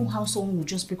 Because I don't know how someone will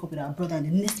just break up with her brother and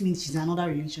the next minute she's in another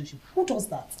relationship. Who does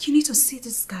that? You need to see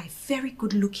this guy. Very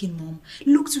good looking, Mom.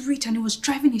 Looked rich and he was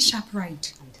driving a sharp ride.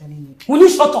 I'm telling you. Will you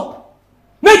shut up?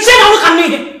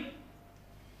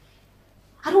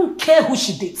 I don't care who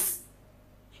she dates.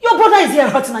 Your brother is here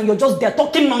hurting and you're just there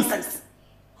talking nonsense.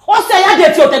 Or say I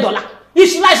date your $10. If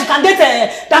she likes, she can date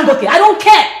Dangote. I don't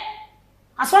care.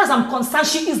 As far as I'm concerned,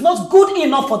 she is not good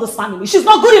enough for this family. She's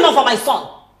not good enough for my son.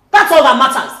 That's all that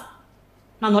matters.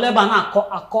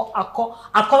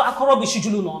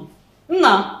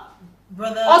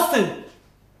 Brother. Austin.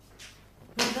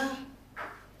 Brother.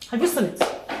 Have you seen it?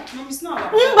 Mom, it's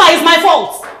not. It's my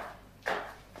fault.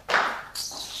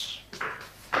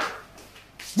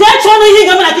 Just trying to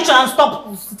go in the kitchen and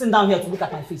stop sitting down here to look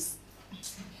at my face.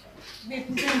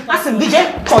 Ask him,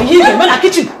 DJ, try to go in the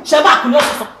kitchen. Sheba, can you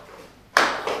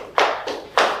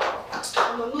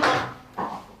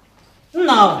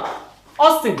no,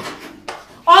 Austin.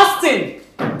 Austin.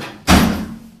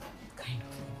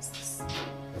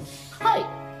 Hi.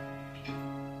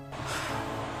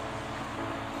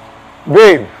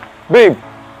 Babe.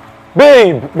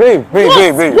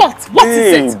 What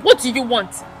is it? What do you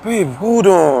want? Babe, hold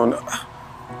on.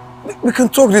 We can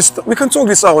talk this out. We can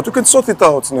sort it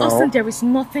out now. Austin, there is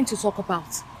nothing to talk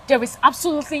about. There is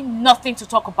absolutely nothing to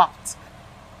talk about.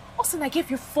 Austin, I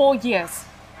gave you 4 years.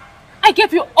 I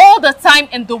gave you all the time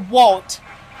in the world.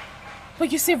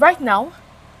 But you see, right now,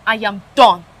 I am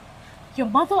done. Your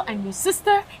mother and your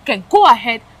sister can go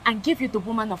ahead and give you the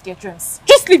woman of their dreams.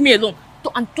 Just leave me alone.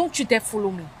 And don't you dare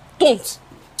follow me. Don't.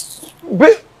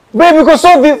 Babe, we can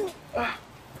solve this.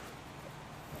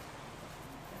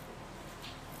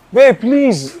 Babe,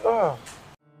 please.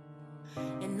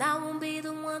 And I won't be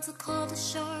the one to call the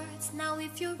shots. Now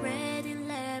if you're ready,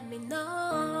 let me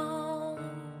know.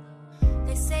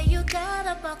 They say you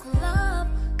gotta buckle up.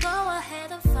 Go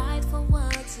ahead and fight for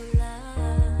what you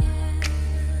love. Yeah.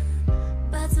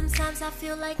 But sometimes I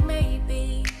feel like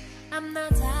maybe I'm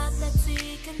not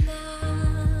athletic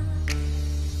enough.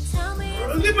 Tell me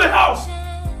leave my house!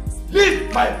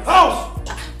 Leave my house!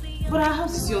 But our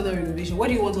house is your other renovation. Where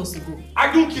do you want us to go?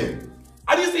 I don't care.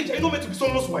 At this age, are you not meant to be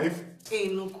someone's wife? Hey,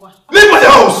 no, kwa. Leave my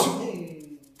house!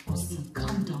 Hey, Austin,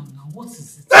 calm down now. What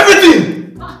is it?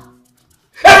 Everything!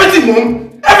 Everything, Mom!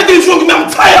 Everything is wrong with me. I'm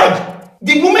tired!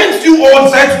 The moment you all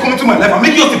decide to come into my life, I'm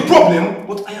making us a problem,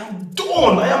 but I am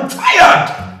done. I am tired!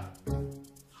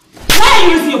 Why are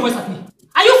you raising your voice at me?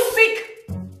 Are you sick?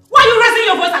 Why are you raising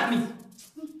your voice at me?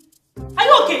 Are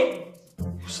you okay?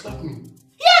 You slapped me.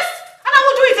 Yes! And I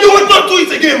will do it again! You will not do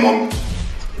it again, Mom!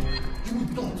 You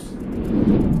will not.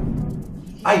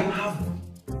 I have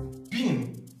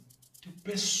been the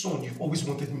best son you've always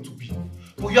wanted me to be.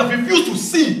 But you have refused to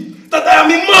see that I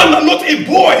am a man and not a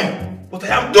boy! But I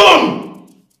am done!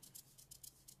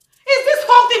 Is this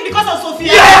whole thing because of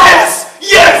Sophia? Yes!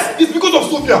 Yes! It's because of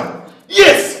Sophia!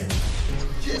 Yes!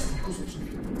 Yes, because of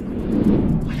Sophia.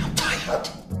 I am tired.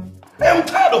 I am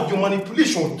tired of your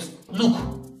manipulations. Look,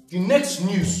 the next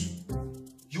news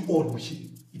you all will hear,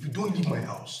 if you don't leave my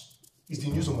house, is the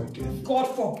news of my death. God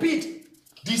forbid!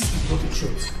 This is not a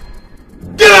threat.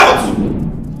 Get out! Go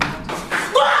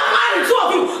and marry, two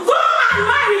of you! Go and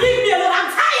marry! Leave me alone! I'm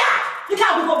tired! You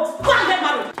can't go. Go and get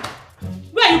married!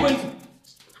 Where are you going to?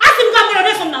 Ask him to come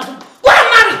marry from now. Go and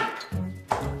marry!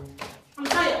 I'm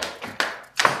tired.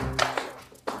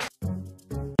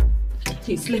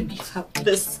 Please, let me have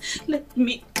this. Let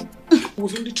me... I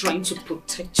was only trying to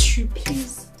protect you,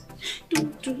 please.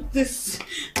 Don't do this.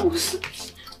 I was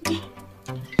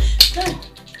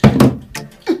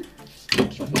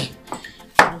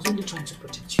only trying to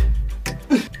protect you.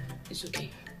 It's okay.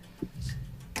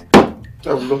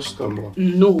 I've lost her, Mom.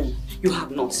 No, you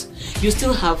have not. You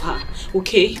still have her,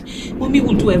 okay? Mommy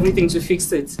will do everything to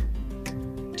fix it.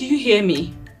 Do you hear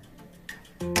me?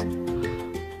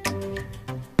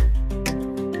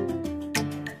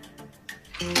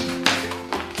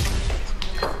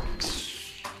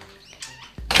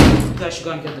 You guys should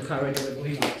go and get the car ready. We're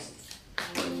going out.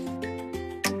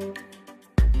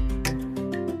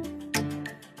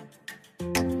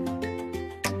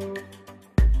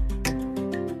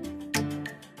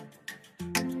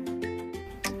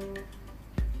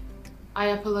 I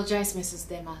apologize, Mrs.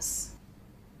 Demas.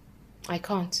 I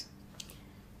can't.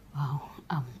 Wow.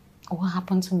 What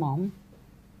happened to Mom?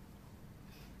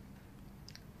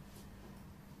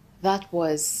 That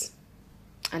was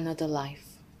another life.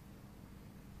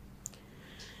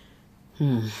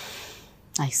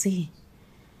 I see.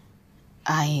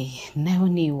 I never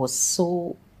knew it was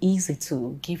so easy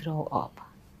to give it all up.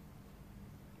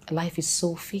 Life is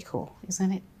so fickle,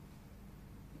 isn't it?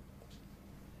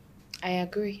 I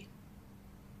agree.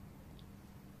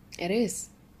 It is.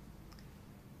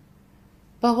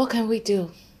 But what can we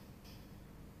do?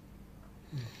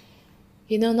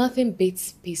 You know, nothing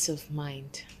beats peace of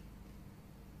mind.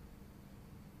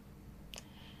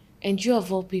 And you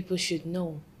of all people should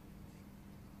know,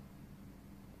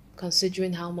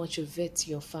 considering how much of it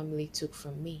your family took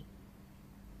from me.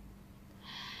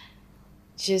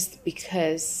 Just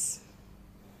because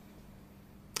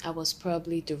I was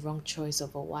probably the wrong choice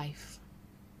of a wife.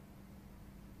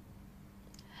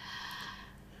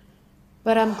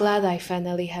 But I'm glad I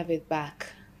finally have it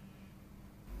back.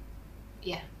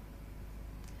 Yeah.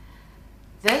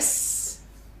 This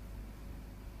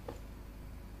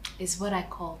is what I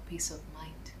call peace of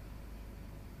mind.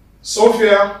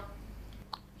 Sophia!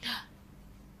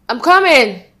 I'm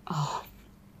coming! Oh,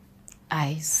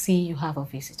 I see you have a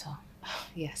visitor.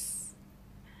 Yes.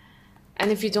 And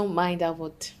if you don't mind, I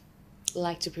would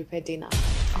like to prepare dinner.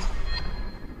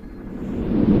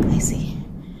 I see.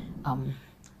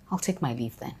 I'll take my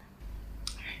leave then.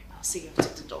 I'll see you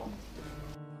at the door.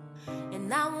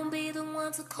 And I won't be the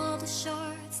one to call the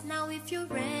shots. Now if you're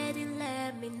ready,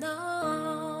 let me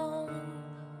know.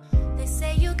 They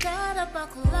say you gotta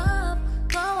buckle up.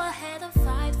 Go ahead and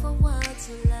fight for what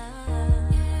you love.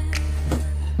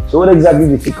 So what exactly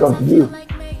did she come to do?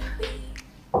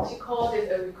 She called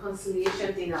it a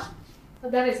reconciliation dinner.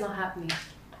 But that is not happening.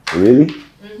 Really?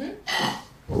 Mm-hmm.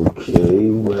 Okay,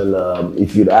 well,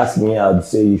 if you'd ask me, I'd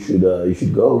say you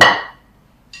should go.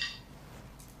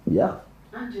 Yeah.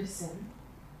 I'm just saying.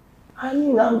 I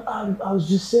mean, I was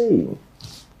just saying.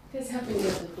 Please help me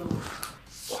get the door.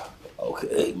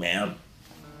 Okay, ma'am.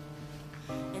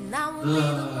 And I will be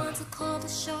the one to call the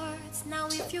shots. Now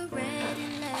if you're ready,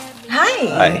 let me Hi.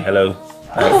 Hi, hello.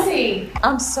 Hi.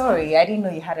 I'm sorry, I didn't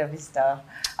know you had a visitor.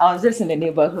 I was just in the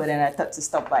neighborhood and I thought to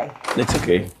stop by. It's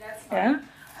okay. That's fine. Yeah?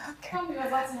 Come, we're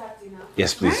about to have dinner.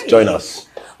 Yes, please, Hi. join us.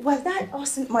 Was that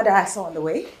awesome mother I saw on the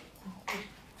way?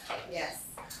 Yes.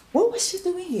 What was she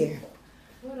doing here?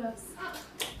 What else?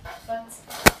 But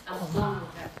I'm done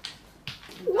with her.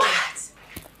 What?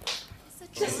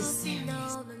 This is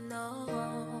serious.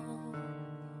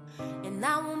 And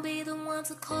I won't be the one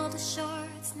to call the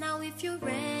shots. Now if you're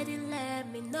ready,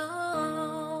 let me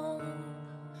know.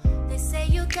 They say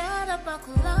you gotta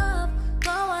buckle up.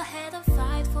 Go ahead and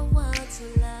fight for what you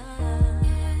love.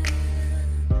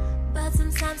 But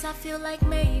sometimes I feel like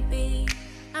maybe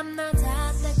I'm not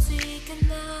athletic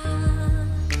enough.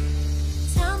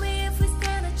 Tell me if we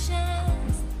stand a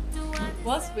chance. Do I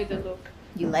What's with the look?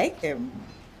 You like him?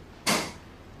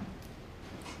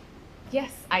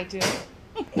 Yes, I do.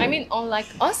 I mean, unlike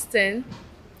Austin,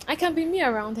 I can be me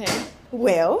around him.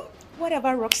 Well,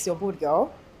 whatever rocks your boat,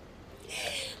 girl.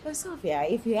 But Sophia,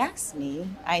 if you ask me,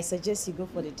 I suggest you go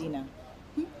for the dinner.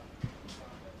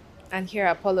 And hear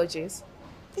apologies.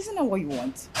 Isn't that what you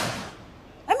want?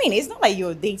 I mean, it's not like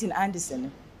you're dating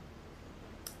Anderson.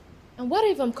 And what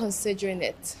if I'm considering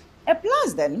it? A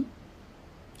plus then.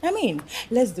 I mean,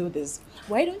 let's do this.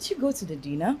 Why don't you go to the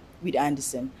dinner with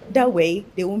Anderson? That way,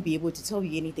 they won't be able to tell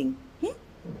you anything.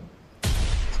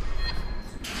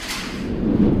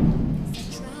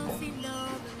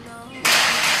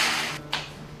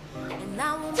 And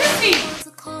I won't be the one to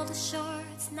call the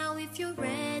shots. Now if you're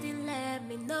ready, let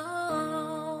me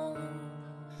know.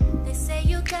 They say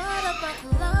you gotta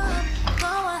buckle up. Go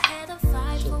ahead and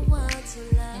fight for what you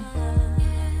love.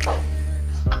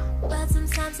 But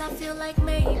sometimes I feel like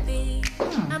maybe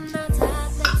I'm not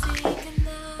athletic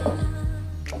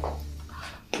enough.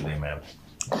 Good day, ma'am.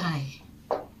 Hi.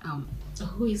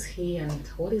 Who is he and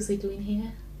what is he doing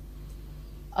here?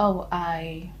 Oh,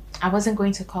 I wasn't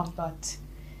going to come, but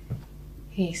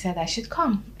he said I should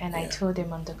come. And I told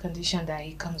him on the condition that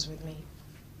he comes with me.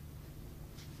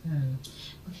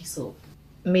 Okay, so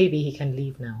maybe he can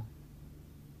leave now.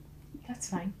 That's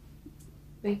fine.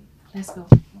 Wait, let's go.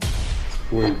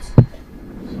 Wait.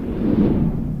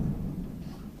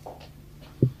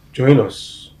 Join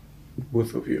us,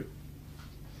 both of you.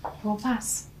 We'll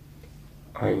pass.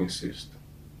 I insist.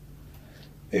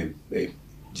 Babe,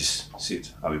 just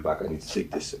sit. I'll be back. I need to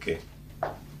take this, okay?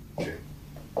 Okay.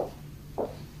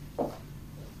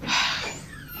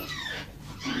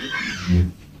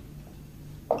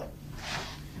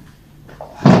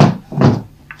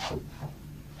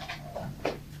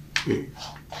 Babe.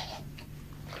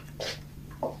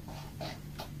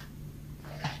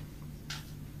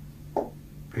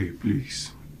 Babe,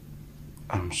 please.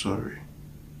 I'm sorry.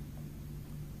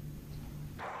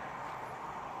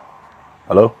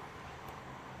 Hello?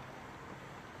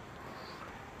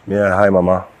 Yeah, hi,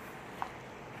 Mama.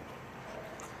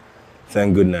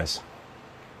 Thank goodness.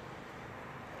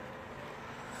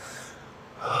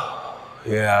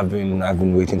 Yeah, I've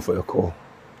been waiting for your call.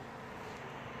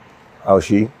 How's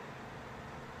she?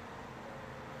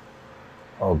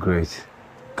 Oh, great.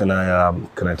 Can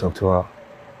I talk to her?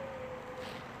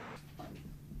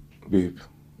 Babe,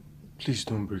 please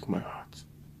don't break my heart.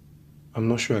 I'm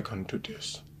not sure I can do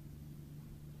this.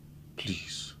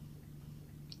 Please.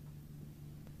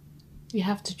 You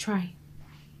have to try.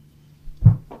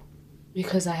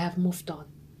 Because I have moved on.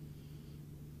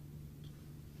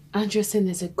 Anderson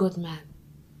is a good man.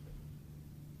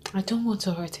 I don't want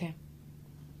to hurt him.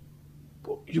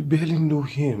 But you barely know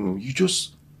him. You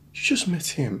just met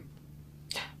him.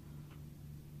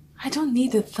 I don't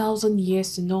need 1,000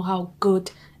 years to know how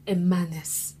good a man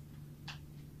is.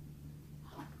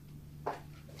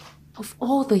 Of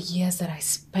all the years that I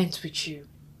spent with you,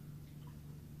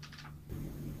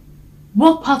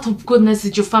 what part of goodness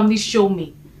did your family show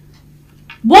me?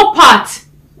 What part?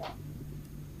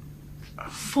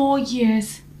 4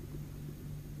 years.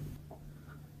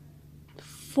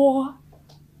 4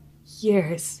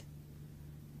 years.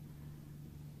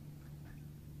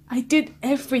 I did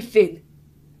everything.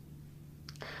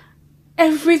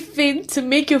 Everything to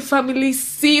make your family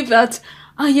see that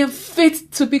I am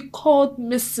fit to be called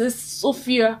Mrs.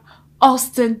 Sophia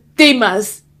Austin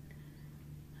Damas.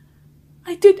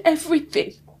 I did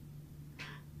everything.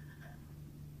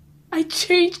 I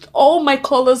changed all my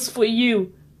colors for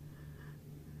you.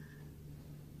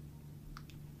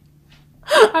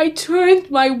 I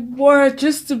turned my word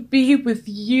just to be with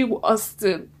you,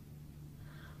 Austin.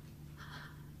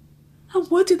 And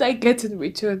what did I get in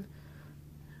return?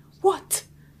 What?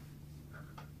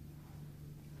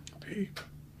 Babe,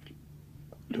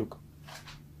 look.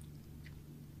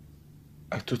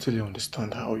 I totally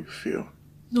understand how you feel.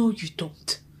 No, you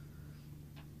don't.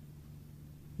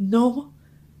 No,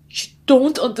 you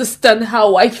don't understand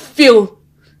how I feel.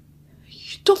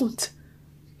 You don't.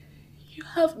 You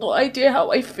have no idea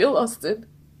how I feel, Austin.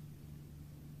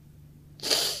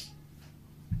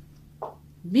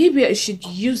 Maybe I should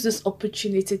use this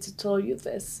opportunity to tell you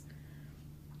this.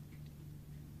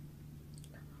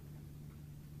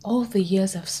 All the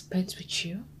years I've spent with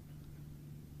you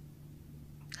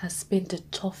has been the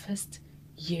toughest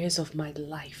years of my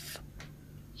life.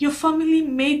 Your family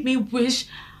made me wish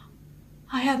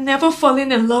I had never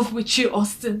fallen in love with you,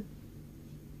 Austin.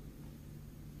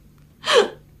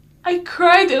 I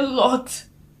cried a lot.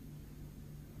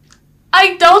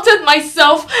 I doubted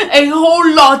myself a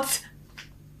whole lot.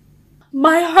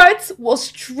 My heart was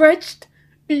stretched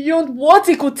beyond what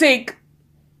it could take.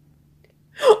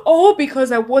 All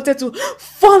because I wanted to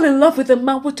fall in love with a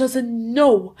man who doesn't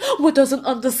know, who doesn't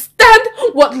understand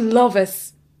what love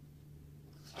is.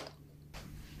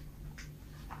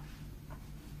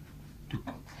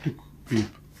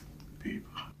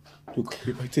 Look,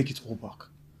 babe, I take it all back.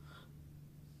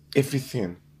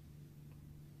 Everything.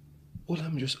 All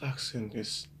I'm just asking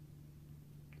is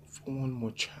for one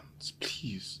more chance,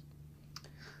 please.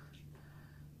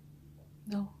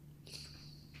 No.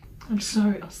 I'm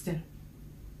sorry, Austin.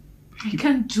 I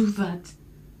can't do that.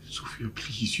 Sophia,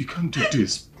 please, you can't do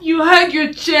this. You had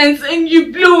your chance and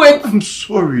you blew it. I'm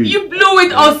sorry. You blew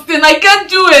it, Austin. I can't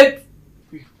do it.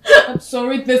 I'm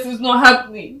sorry this is not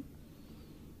happening.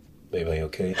 Babe, are you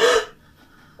okay?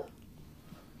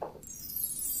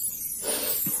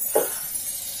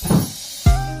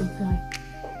 I'm fine.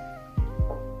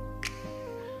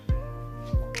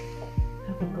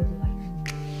 Have a good life.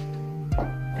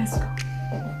 Let's go.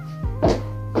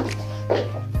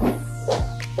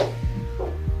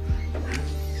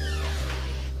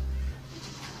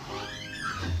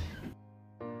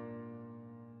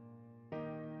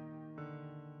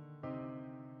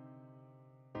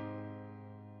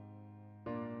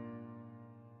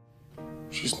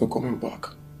 She's not coming back.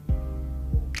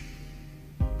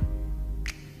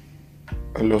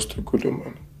 I lost a good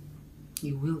woman.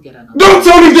 You will get another. Don't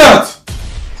tell me that!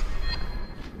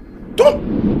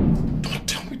 Don't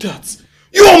tell me that.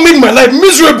 You all made my life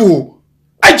miserable.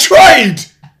 I tried.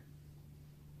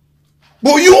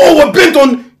 But you all were bent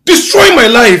on destroying my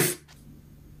life.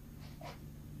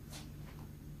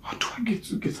 How do I get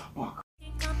her back?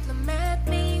 Compliment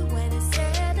me when it's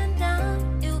said and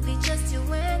done. It'll be just you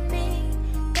and me.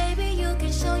 Baby, you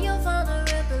can show your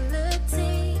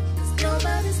vulnerability. 'Cause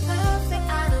nobody's perfect.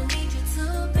 I don't need you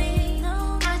to be.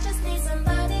 No, I just need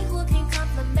somebody who can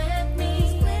compliment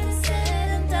me. When it's said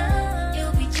and done,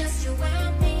 it'll be just you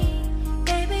and me.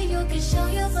 Baby, you can show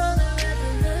your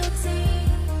vulnerability.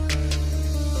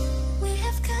 We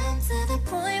have come to the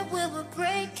point where we're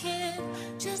breaking.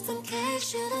 Just in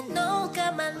case you don't know,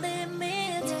 got my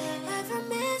limits. Every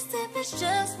misstep is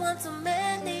just one too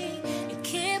many. You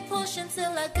keep pushing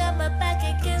till I got my back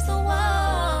against the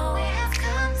wall. We have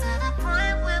come to the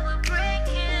point where we're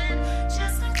breaking.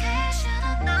 Just in case you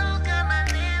don't know, got my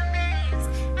limits.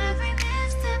 Every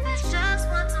misstep is just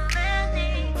one too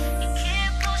many. You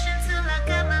keep pushing till I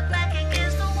got my back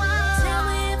against the wall. Tell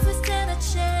me if we stand a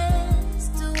chance.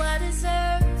 Do I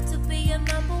deserve to be your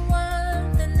number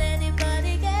one than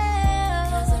anybody else?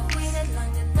 'Cause I've waited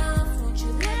long enough, won't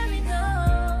you let me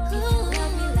know? If you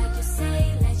love me like you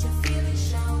say, let your feelings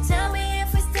show. Tell me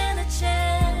if we stand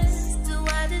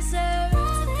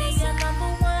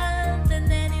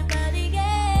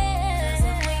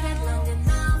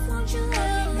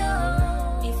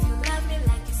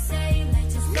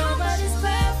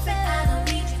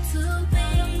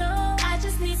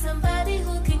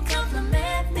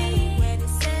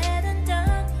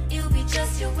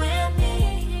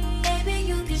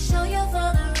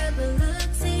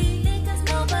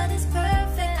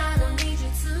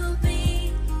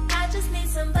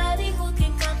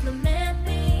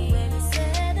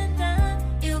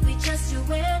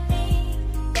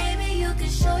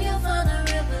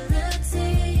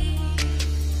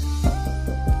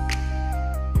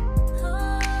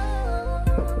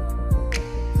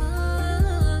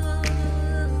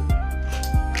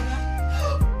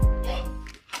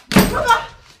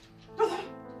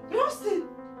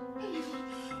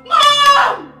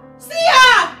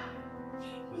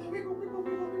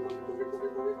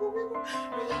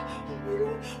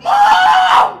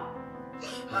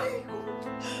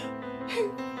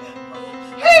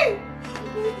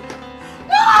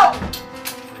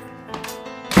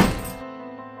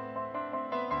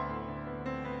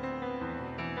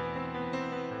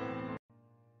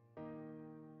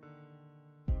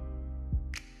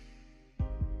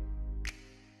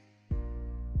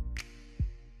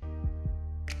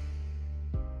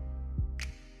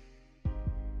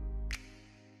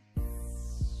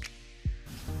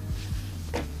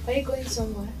Are you going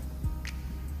somewhere?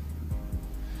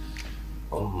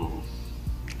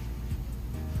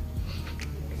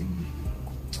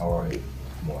 How are you?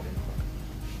 Morning.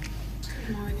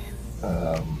 Good morning.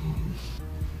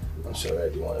 I'm sorry I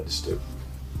didn't want to disturb.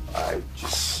 I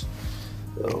just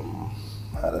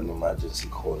had an emergency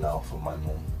call now from my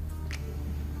mom.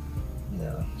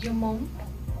 Yeah. Your mom?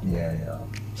 Yeah.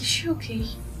 Is she okay?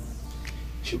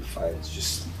 She'll be fine. It's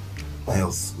just my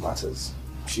health matters.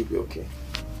 She'll be okay.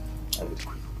 I need to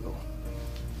quickly go.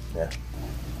 Yeah.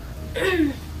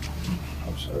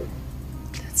 I'm sorry.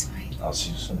 That's fine. I'll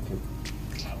see you soon, okay?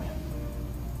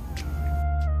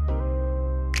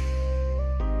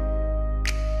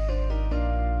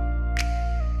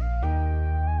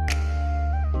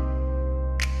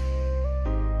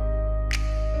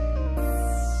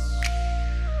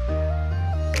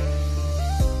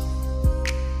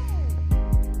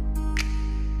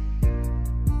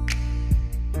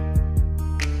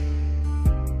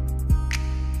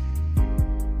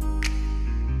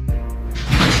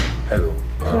 Hello.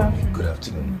 Good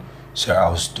afternoon. Sir, I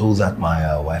was told that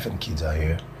my wife and kids are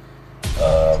here.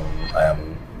 I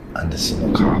am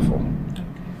Anderson Carful.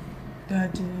 They're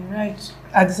at the right.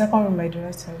 At the second room by the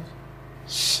right side.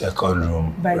 Second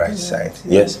room, By right the side. right,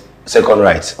 yeah. Yes. Second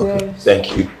right. Okay. Yes.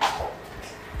 Thank you.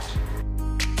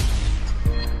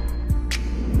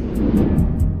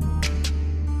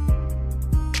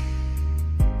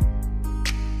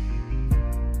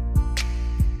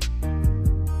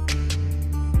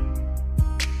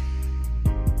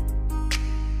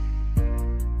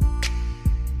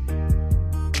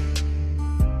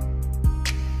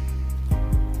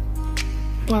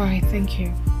 All right, thank you.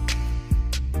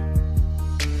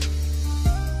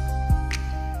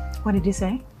 What did he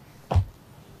say?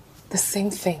 The same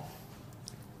thing.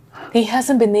 He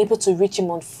hasn't been able to reach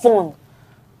him on phone.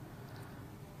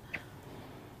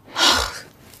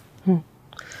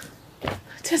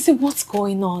 Tessie, what's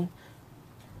going on?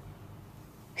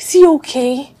 Is he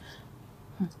okay?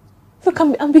 Look,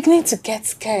 I'm beginning to get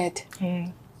scared.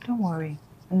 Hey, don't worry.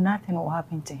 Nothing will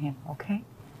happen to him, okay?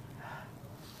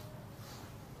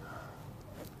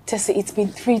 Tessie, it's been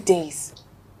 3 days.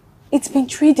 It's been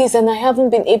 3 days and I haven't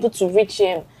been able to reach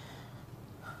him.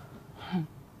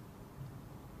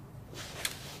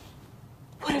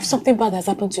 What if something bad has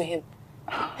happened to him?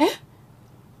 Eh?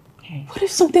 Hey. What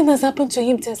if something has happened to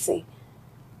him, Tessie?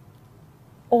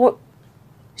 Or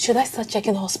should I start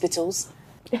checking hospitals?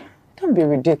 Don't be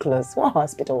ridiculous. What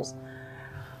hospitals?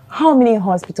 How many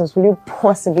hospitals will you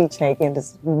possibly check in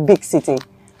this big city?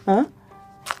 Huh?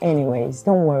 Anyways,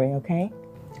 don't worry, okay?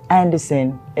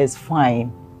 Anderson is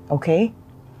fine, okay?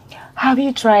 Have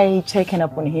you tried checking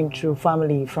up on him through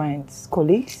family, friends,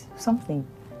 colleagues, something?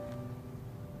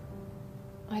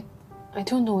 I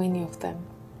don't know any of them.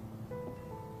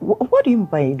 What do you mean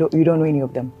by you don't know any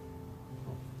of them?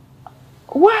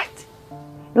 What?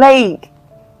 Like,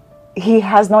 he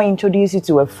has not introduced you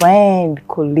to a friend,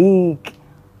 colleague?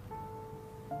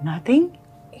 Nothing?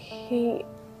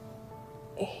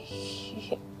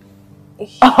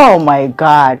 Oh my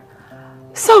God.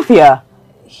 Sophia!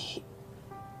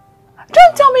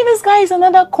 Don't tell me this guy is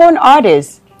another con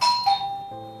artist.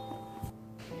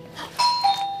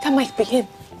 That might be him.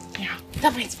 Yeah.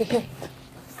 That might be him.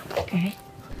 Okay.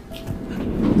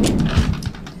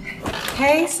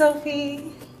 Hey,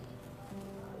 Sophie.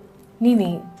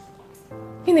 Nini,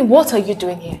 what are you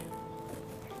doing here?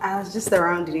 I was just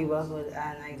around the neighborhood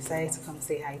and I decided to come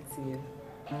say hi to you.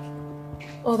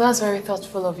 Oh, that's very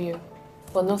thoughtful of you.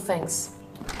 But no thanks.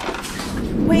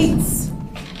 Wait.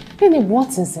 Nini,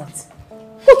 what is it?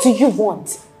 What do you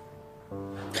want?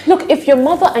 Look, if your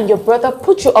mother and your brother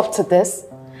put you up to this,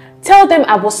 tell them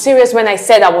I was serious when I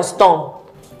said I was done.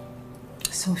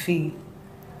 Sophie,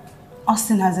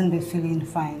 Austin hasn't been feeling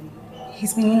fine.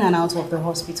 He's been in and out of the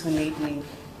hospital lately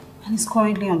and he's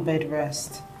currently on bed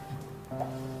rest.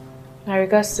 My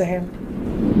regards to him.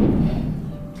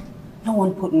 No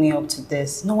one put me up to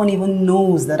this. No one even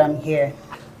knows that I'm here.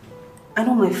 I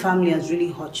know my family has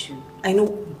really hurt you. I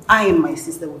know I and my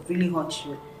sister would really hurt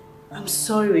you. I'm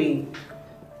sorry.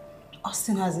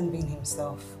 Austin hasn't been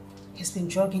himself. He's been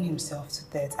drugging himself to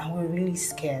death and we're really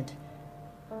scared.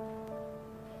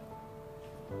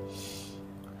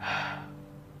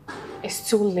 It's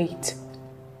too late.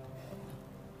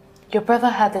 Your brother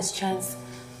had his chance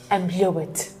and blew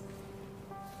it.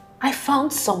 I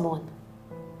found someone.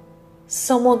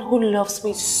 Someone who loves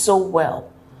me so well.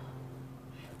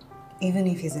 Even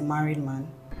if he's a married man.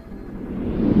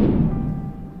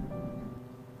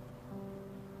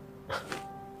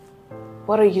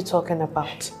 What are you talking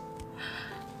about?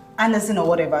 Anderson or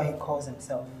whatever he calls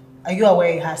himself. Are you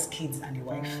aware he has kids and a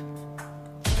wife?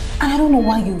 And I don't know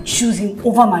why you choose him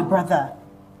over my brother.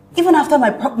 Even after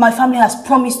my family has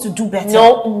promised to do better.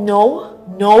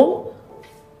 No.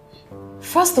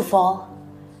 First of all,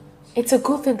 it's a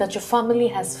good thing that your family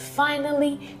has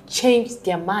finally changed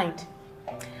their mind.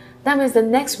 That means the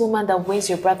next woman that wins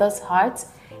your brother's heart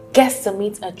gets to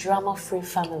meet a drama-free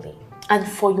family. And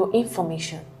for your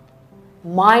information,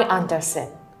 my Anderson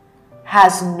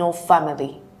has no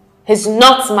family. He's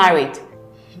not married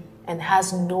and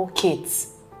has no kids.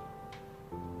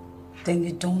 Then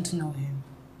you don't know him.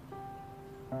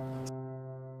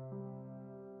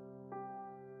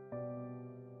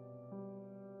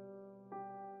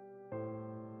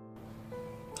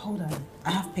 Hold on,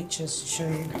 I have pictures to show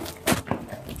you.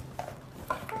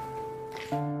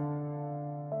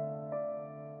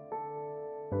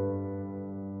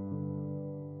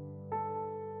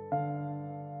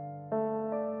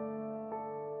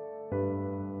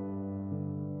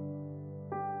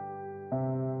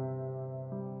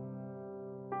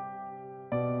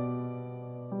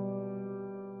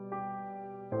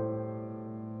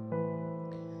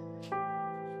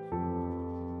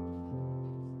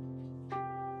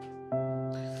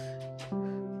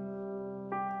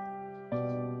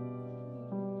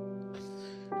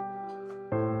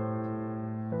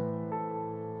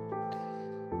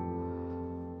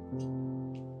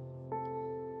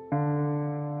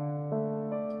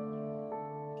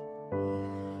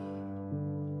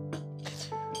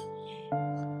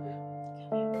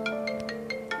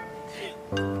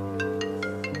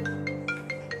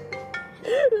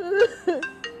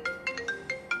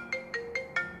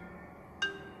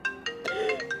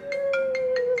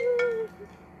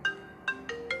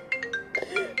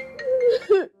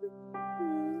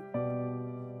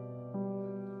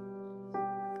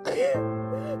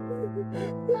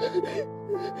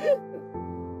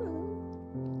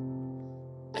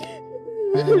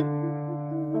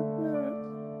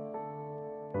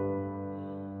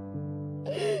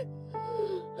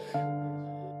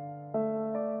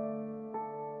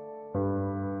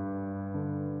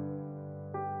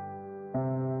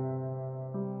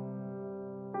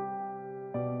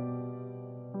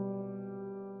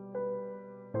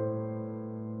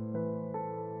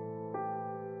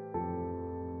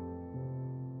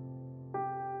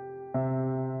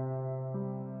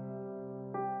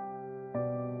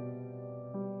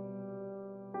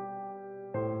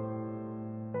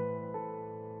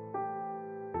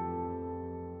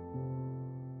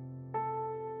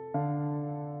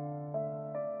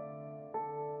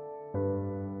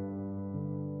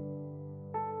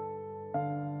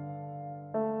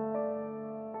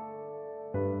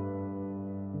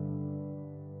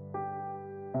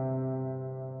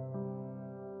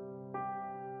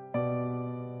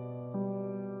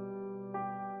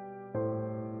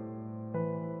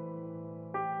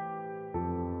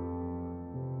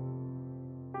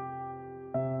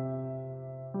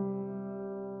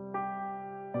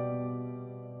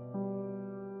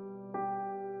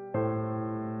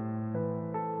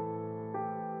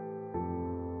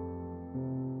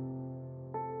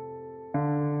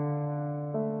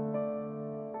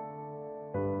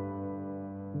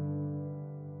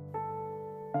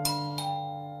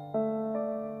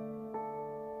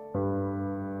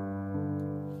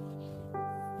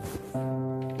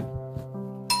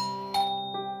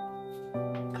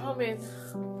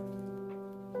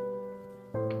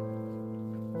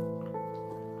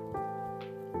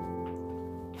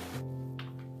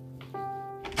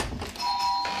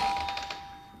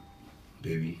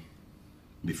 Baby,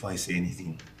 before I say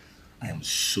anything, I am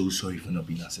so sorry for not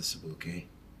being accessible, okay?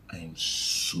 I am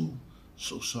so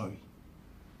sorry.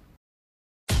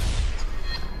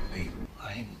 Babe,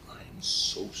 I am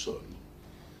so sorry.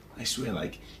 I swear,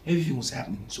 like, everything was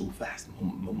happening so fast.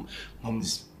 Mom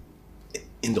is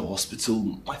in the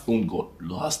hospital. My phone got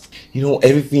lost. You know,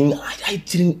 everything. I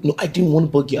didn't want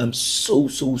to bug you. I'm so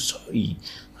sorry.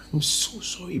 I'm so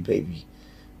sorry, baby.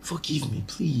 Forgive me,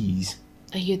 please.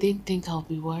 And you didn't think I'll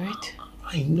be worried?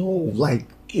 I know, like,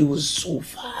 it was so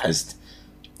fast.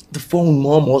 The phone,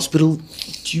 Mom, hospital.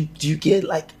 Do you get,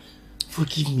 like,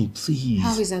 forgive me, please.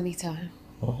 How is Anita?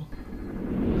 Oh.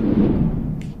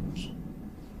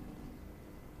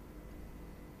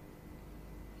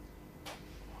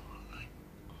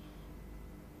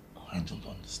 I don't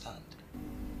understand.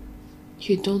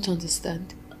 You don't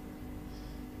understand?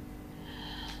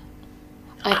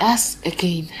 I ask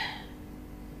again.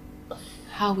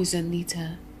 How is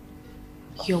Anita?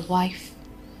 Your wife?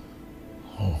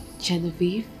 Oh.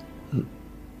 Genevieve?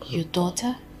 Your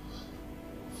daughter?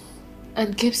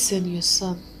 And Gibson, your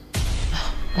son?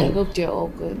 I hope they're all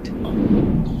good.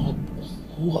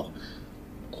 Who are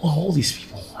all these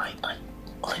people?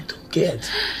 I don't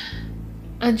get.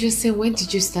 And just say, when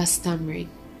did you start stammering?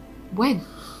 When?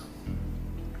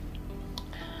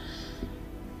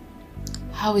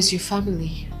 How is your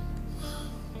family?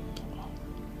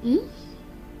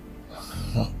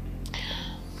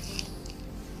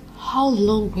 How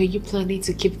long were you planning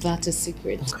to keep that a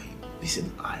secret? Okay,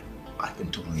 listen, I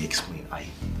can totally explain.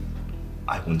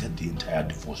 I wanted the entire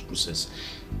divorce process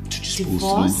to just go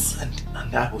through,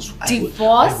 and I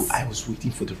was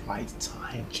waiting for the right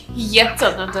time. Yet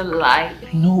another lie.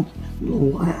 No,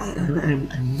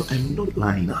 I'm not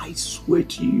lying. I swear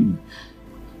to you.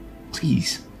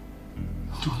 Please,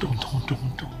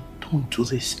 don't do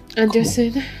this.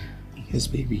 Anderson? Yes,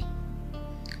 baby.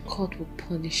 God will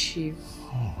punish you.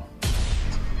 Oh.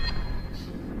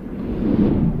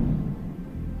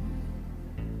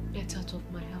 Get out of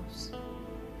my house.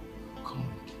 Come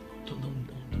on,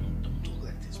 don't talk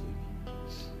like this, baby.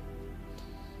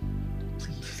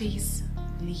 Please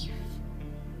leave.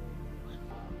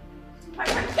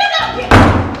 Get out here!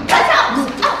 Get out!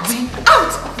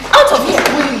 Out of here!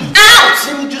 Wait. Out!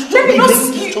 Let me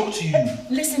just talk to you.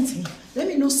 Listen to me. Let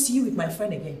me not see you with my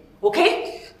friend again.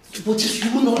 Okay? But you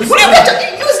don't understand. Will you get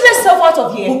your useless self out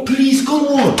of here? Oh, please, come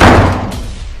on.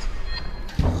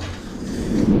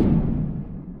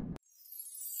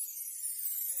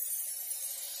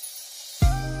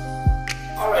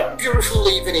 Alright, beautiful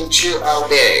evening to you out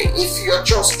there. If you're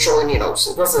just joining us,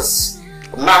 this is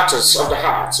Matters of the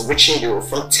Heart, reaching you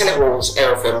from Telerose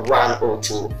FM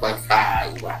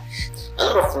 102.5. A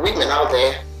lot of women out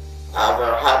there have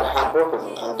had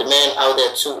heartbroken, and the men out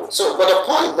there too. So, but the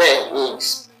point there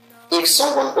is, if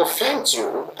someone offends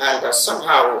you and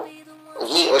somehow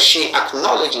he or she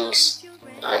acknowledges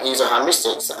his or her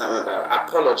mistakes and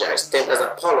apologizes, take as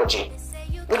apology,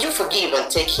 would you forgive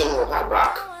and take him or her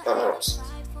back or not?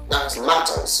 That's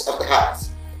Matters of the Heart,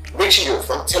 reaching you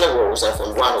from Telerose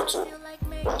FM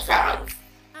 102.5.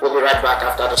 We'll be right back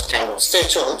after this time. Stay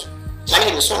tuned. My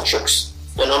name is Sonchooks,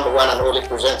 the number one and only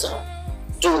presenter.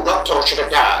 Do not touch the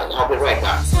dial. I'll be right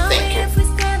back. Thank you.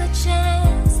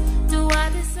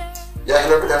 Yeah,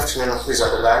 hello, good afternoon. Who's on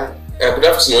the line? Good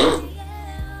afternoon.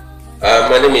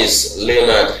 My name is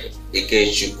Leonard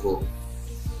Ikechukwu,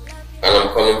 and I'm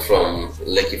calling from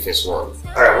Lekki Phase 1.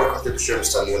 Alright, welcome to the show,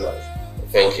 Mr. Leonard.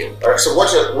 Thank you. Alright, so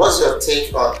what's your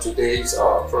take on today's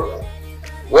program?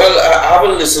 Well, I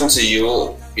haven't listened to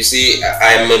you. You see,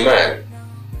 I am a man.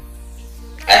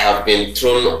 I have been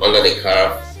thrown under the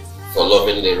car for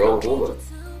loving the wrong woman.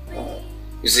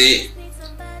 You see,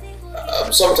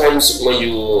 sometimes when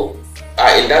you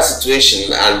are in that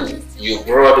situation and you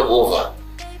brood over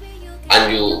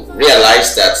and you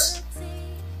realize that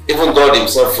even God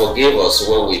himself forgave us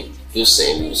when we do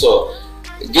sin, so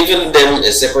giving them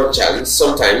a second chance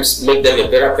sometimes make them a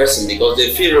better person because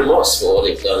they feel remorse for what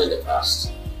they've done in the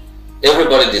past.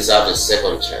 Everybody deserves a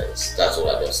second chance. That's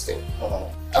what I just think.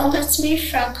 Oh, that's me,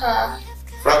 Franca.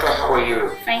 Franca, how are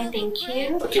you? Fine, thank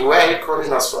you. Okay, where are you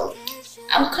calling us from?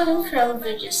 I'm calling from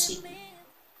Virgin City.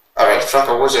 Alright,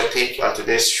 Franca, what's your take on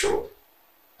today's show?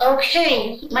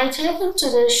 Okay, my take on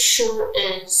today's show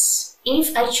is,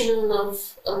 if I truly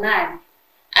love a man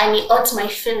and he hurts my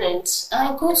feelings,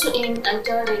 I go to him and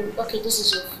tell him, okay, this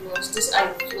is your flaws, these are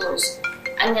your flaws,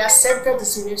 and he accepted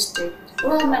this mistake.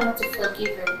 Why am I not to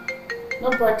forgive him?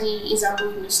 Nobody is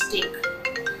above mistake.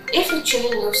 If you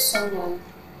truly love someone,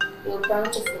 you're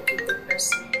bound to forgive the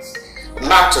person.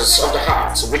 Matters of the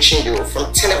Heart, reaching you from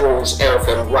Telerose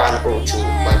FM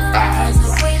 102.5.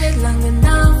 I've waited long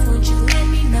enough, won't you let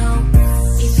me know?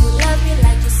 If you love me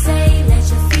like you say, let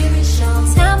your feelings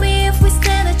show. Tell me if we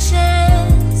stand a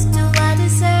chance. Do I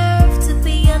deserve to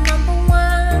be your number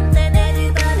one than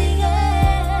anybody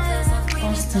else?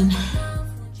 Austin,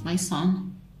 my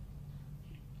son,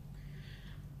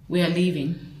 we are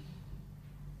leaving.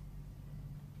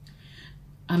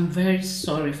 I'm very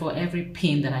sorry for every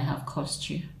pain that I have caused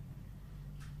you.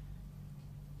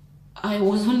 I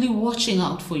was only watching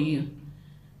out for you.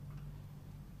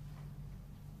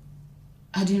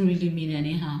 I didn't really mean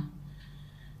any harm.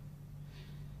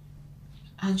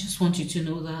 I just want you to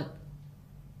know that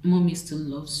Mommy still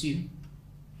loves you.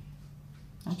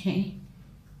 Okay?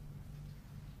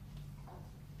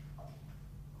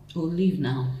 We'll leave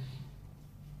now.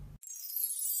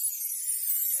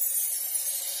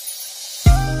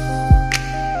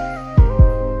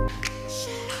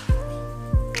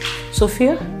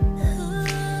 Sophia?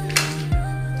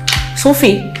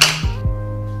 Sophie?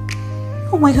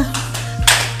 Oh my God.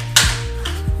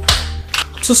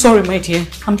 I'm so sorry, my dear.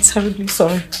 I'm terribly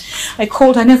sorry. I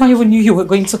called. I never even knew you were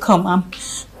going to come.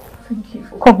 Thank you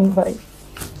for coming by.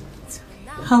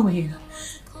 How are you?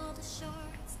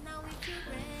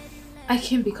 I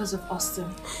came because of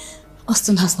Austin.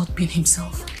 Austin has not been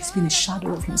himself. He's been a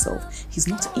shadow of himself. He's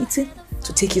not eating.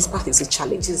 To take his bath is a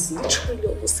challenge. He's literally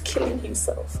almost killing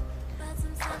himself.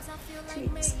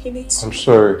 Please, he needs... I'm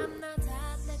sorry.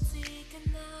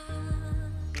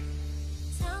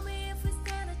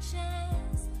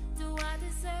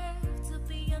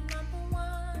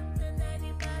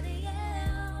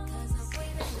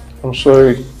 I'm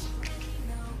sorry.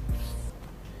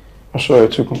 I'm sorry I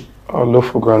took our love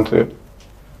for granted.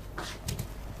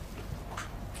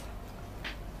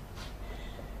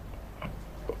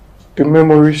 The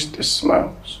memories, the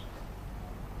smiles,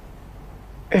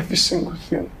 every single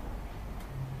thing.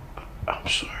 I'm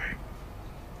sorry.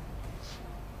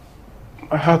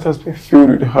 My heart has been filled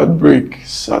with heartbreak,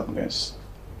 sadness,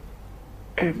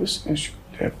 ever since you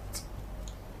left.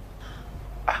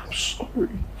 I'm sorry.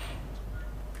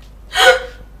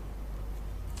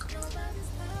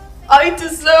 I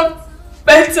deserve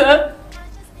better.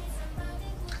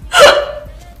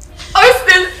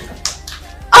 Austin,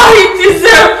 I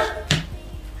deserve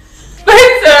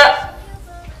better.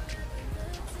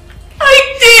 I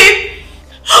did.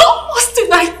 Austin,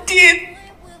 I did.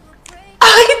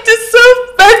 I deserve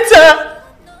better.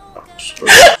 I'm sorry.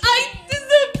 I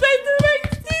deserve better. I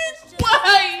did.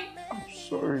 Why? I'm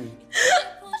sorry.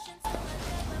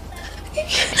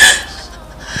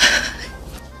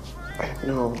 I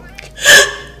know.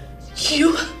 You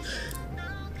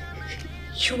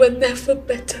were never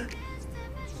better.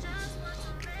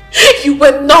 You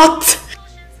were not.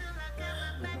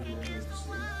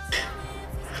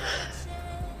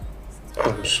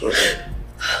 I'm sorry.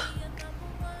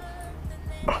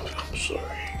 I'm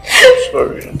sorry.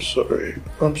 I'm sorry.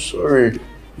 I'm sorry.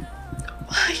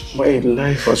 Why? My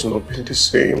life has not been the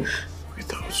same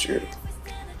without you.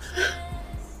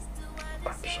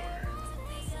 I'm sorry.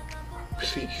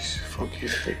 Please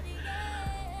forgive me.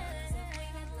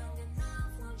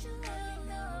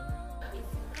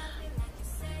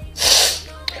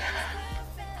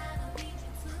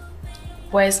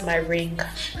 Where's my ring?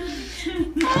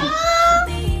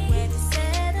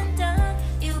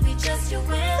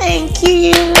 Thank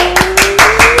you.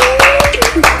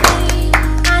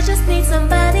 I just need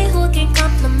somebody who can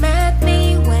compliment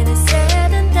me. When it's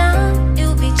said and done,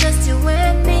 it'll be just you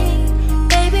and me.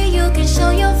 Baby, you can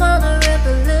show your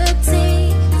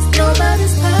vulnerability. 'Cause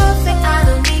nobody's perfect, I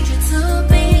don't need you to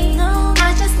be. No,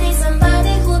 I just need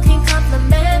somebody who can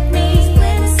compliment me.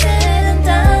 When it's said and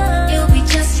done, it'll be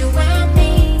just you and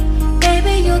me.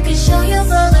 Baby, you can show your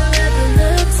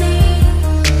vulnerability.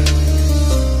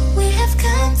 We have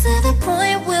come to the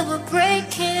point where we're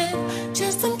breaking.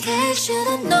 Just in case you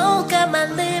don't know, got my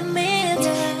limit.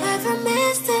 Every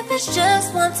misstep is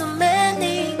just one too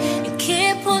many. You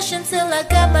keep pushing till I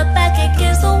got my back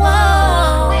against the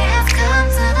wall.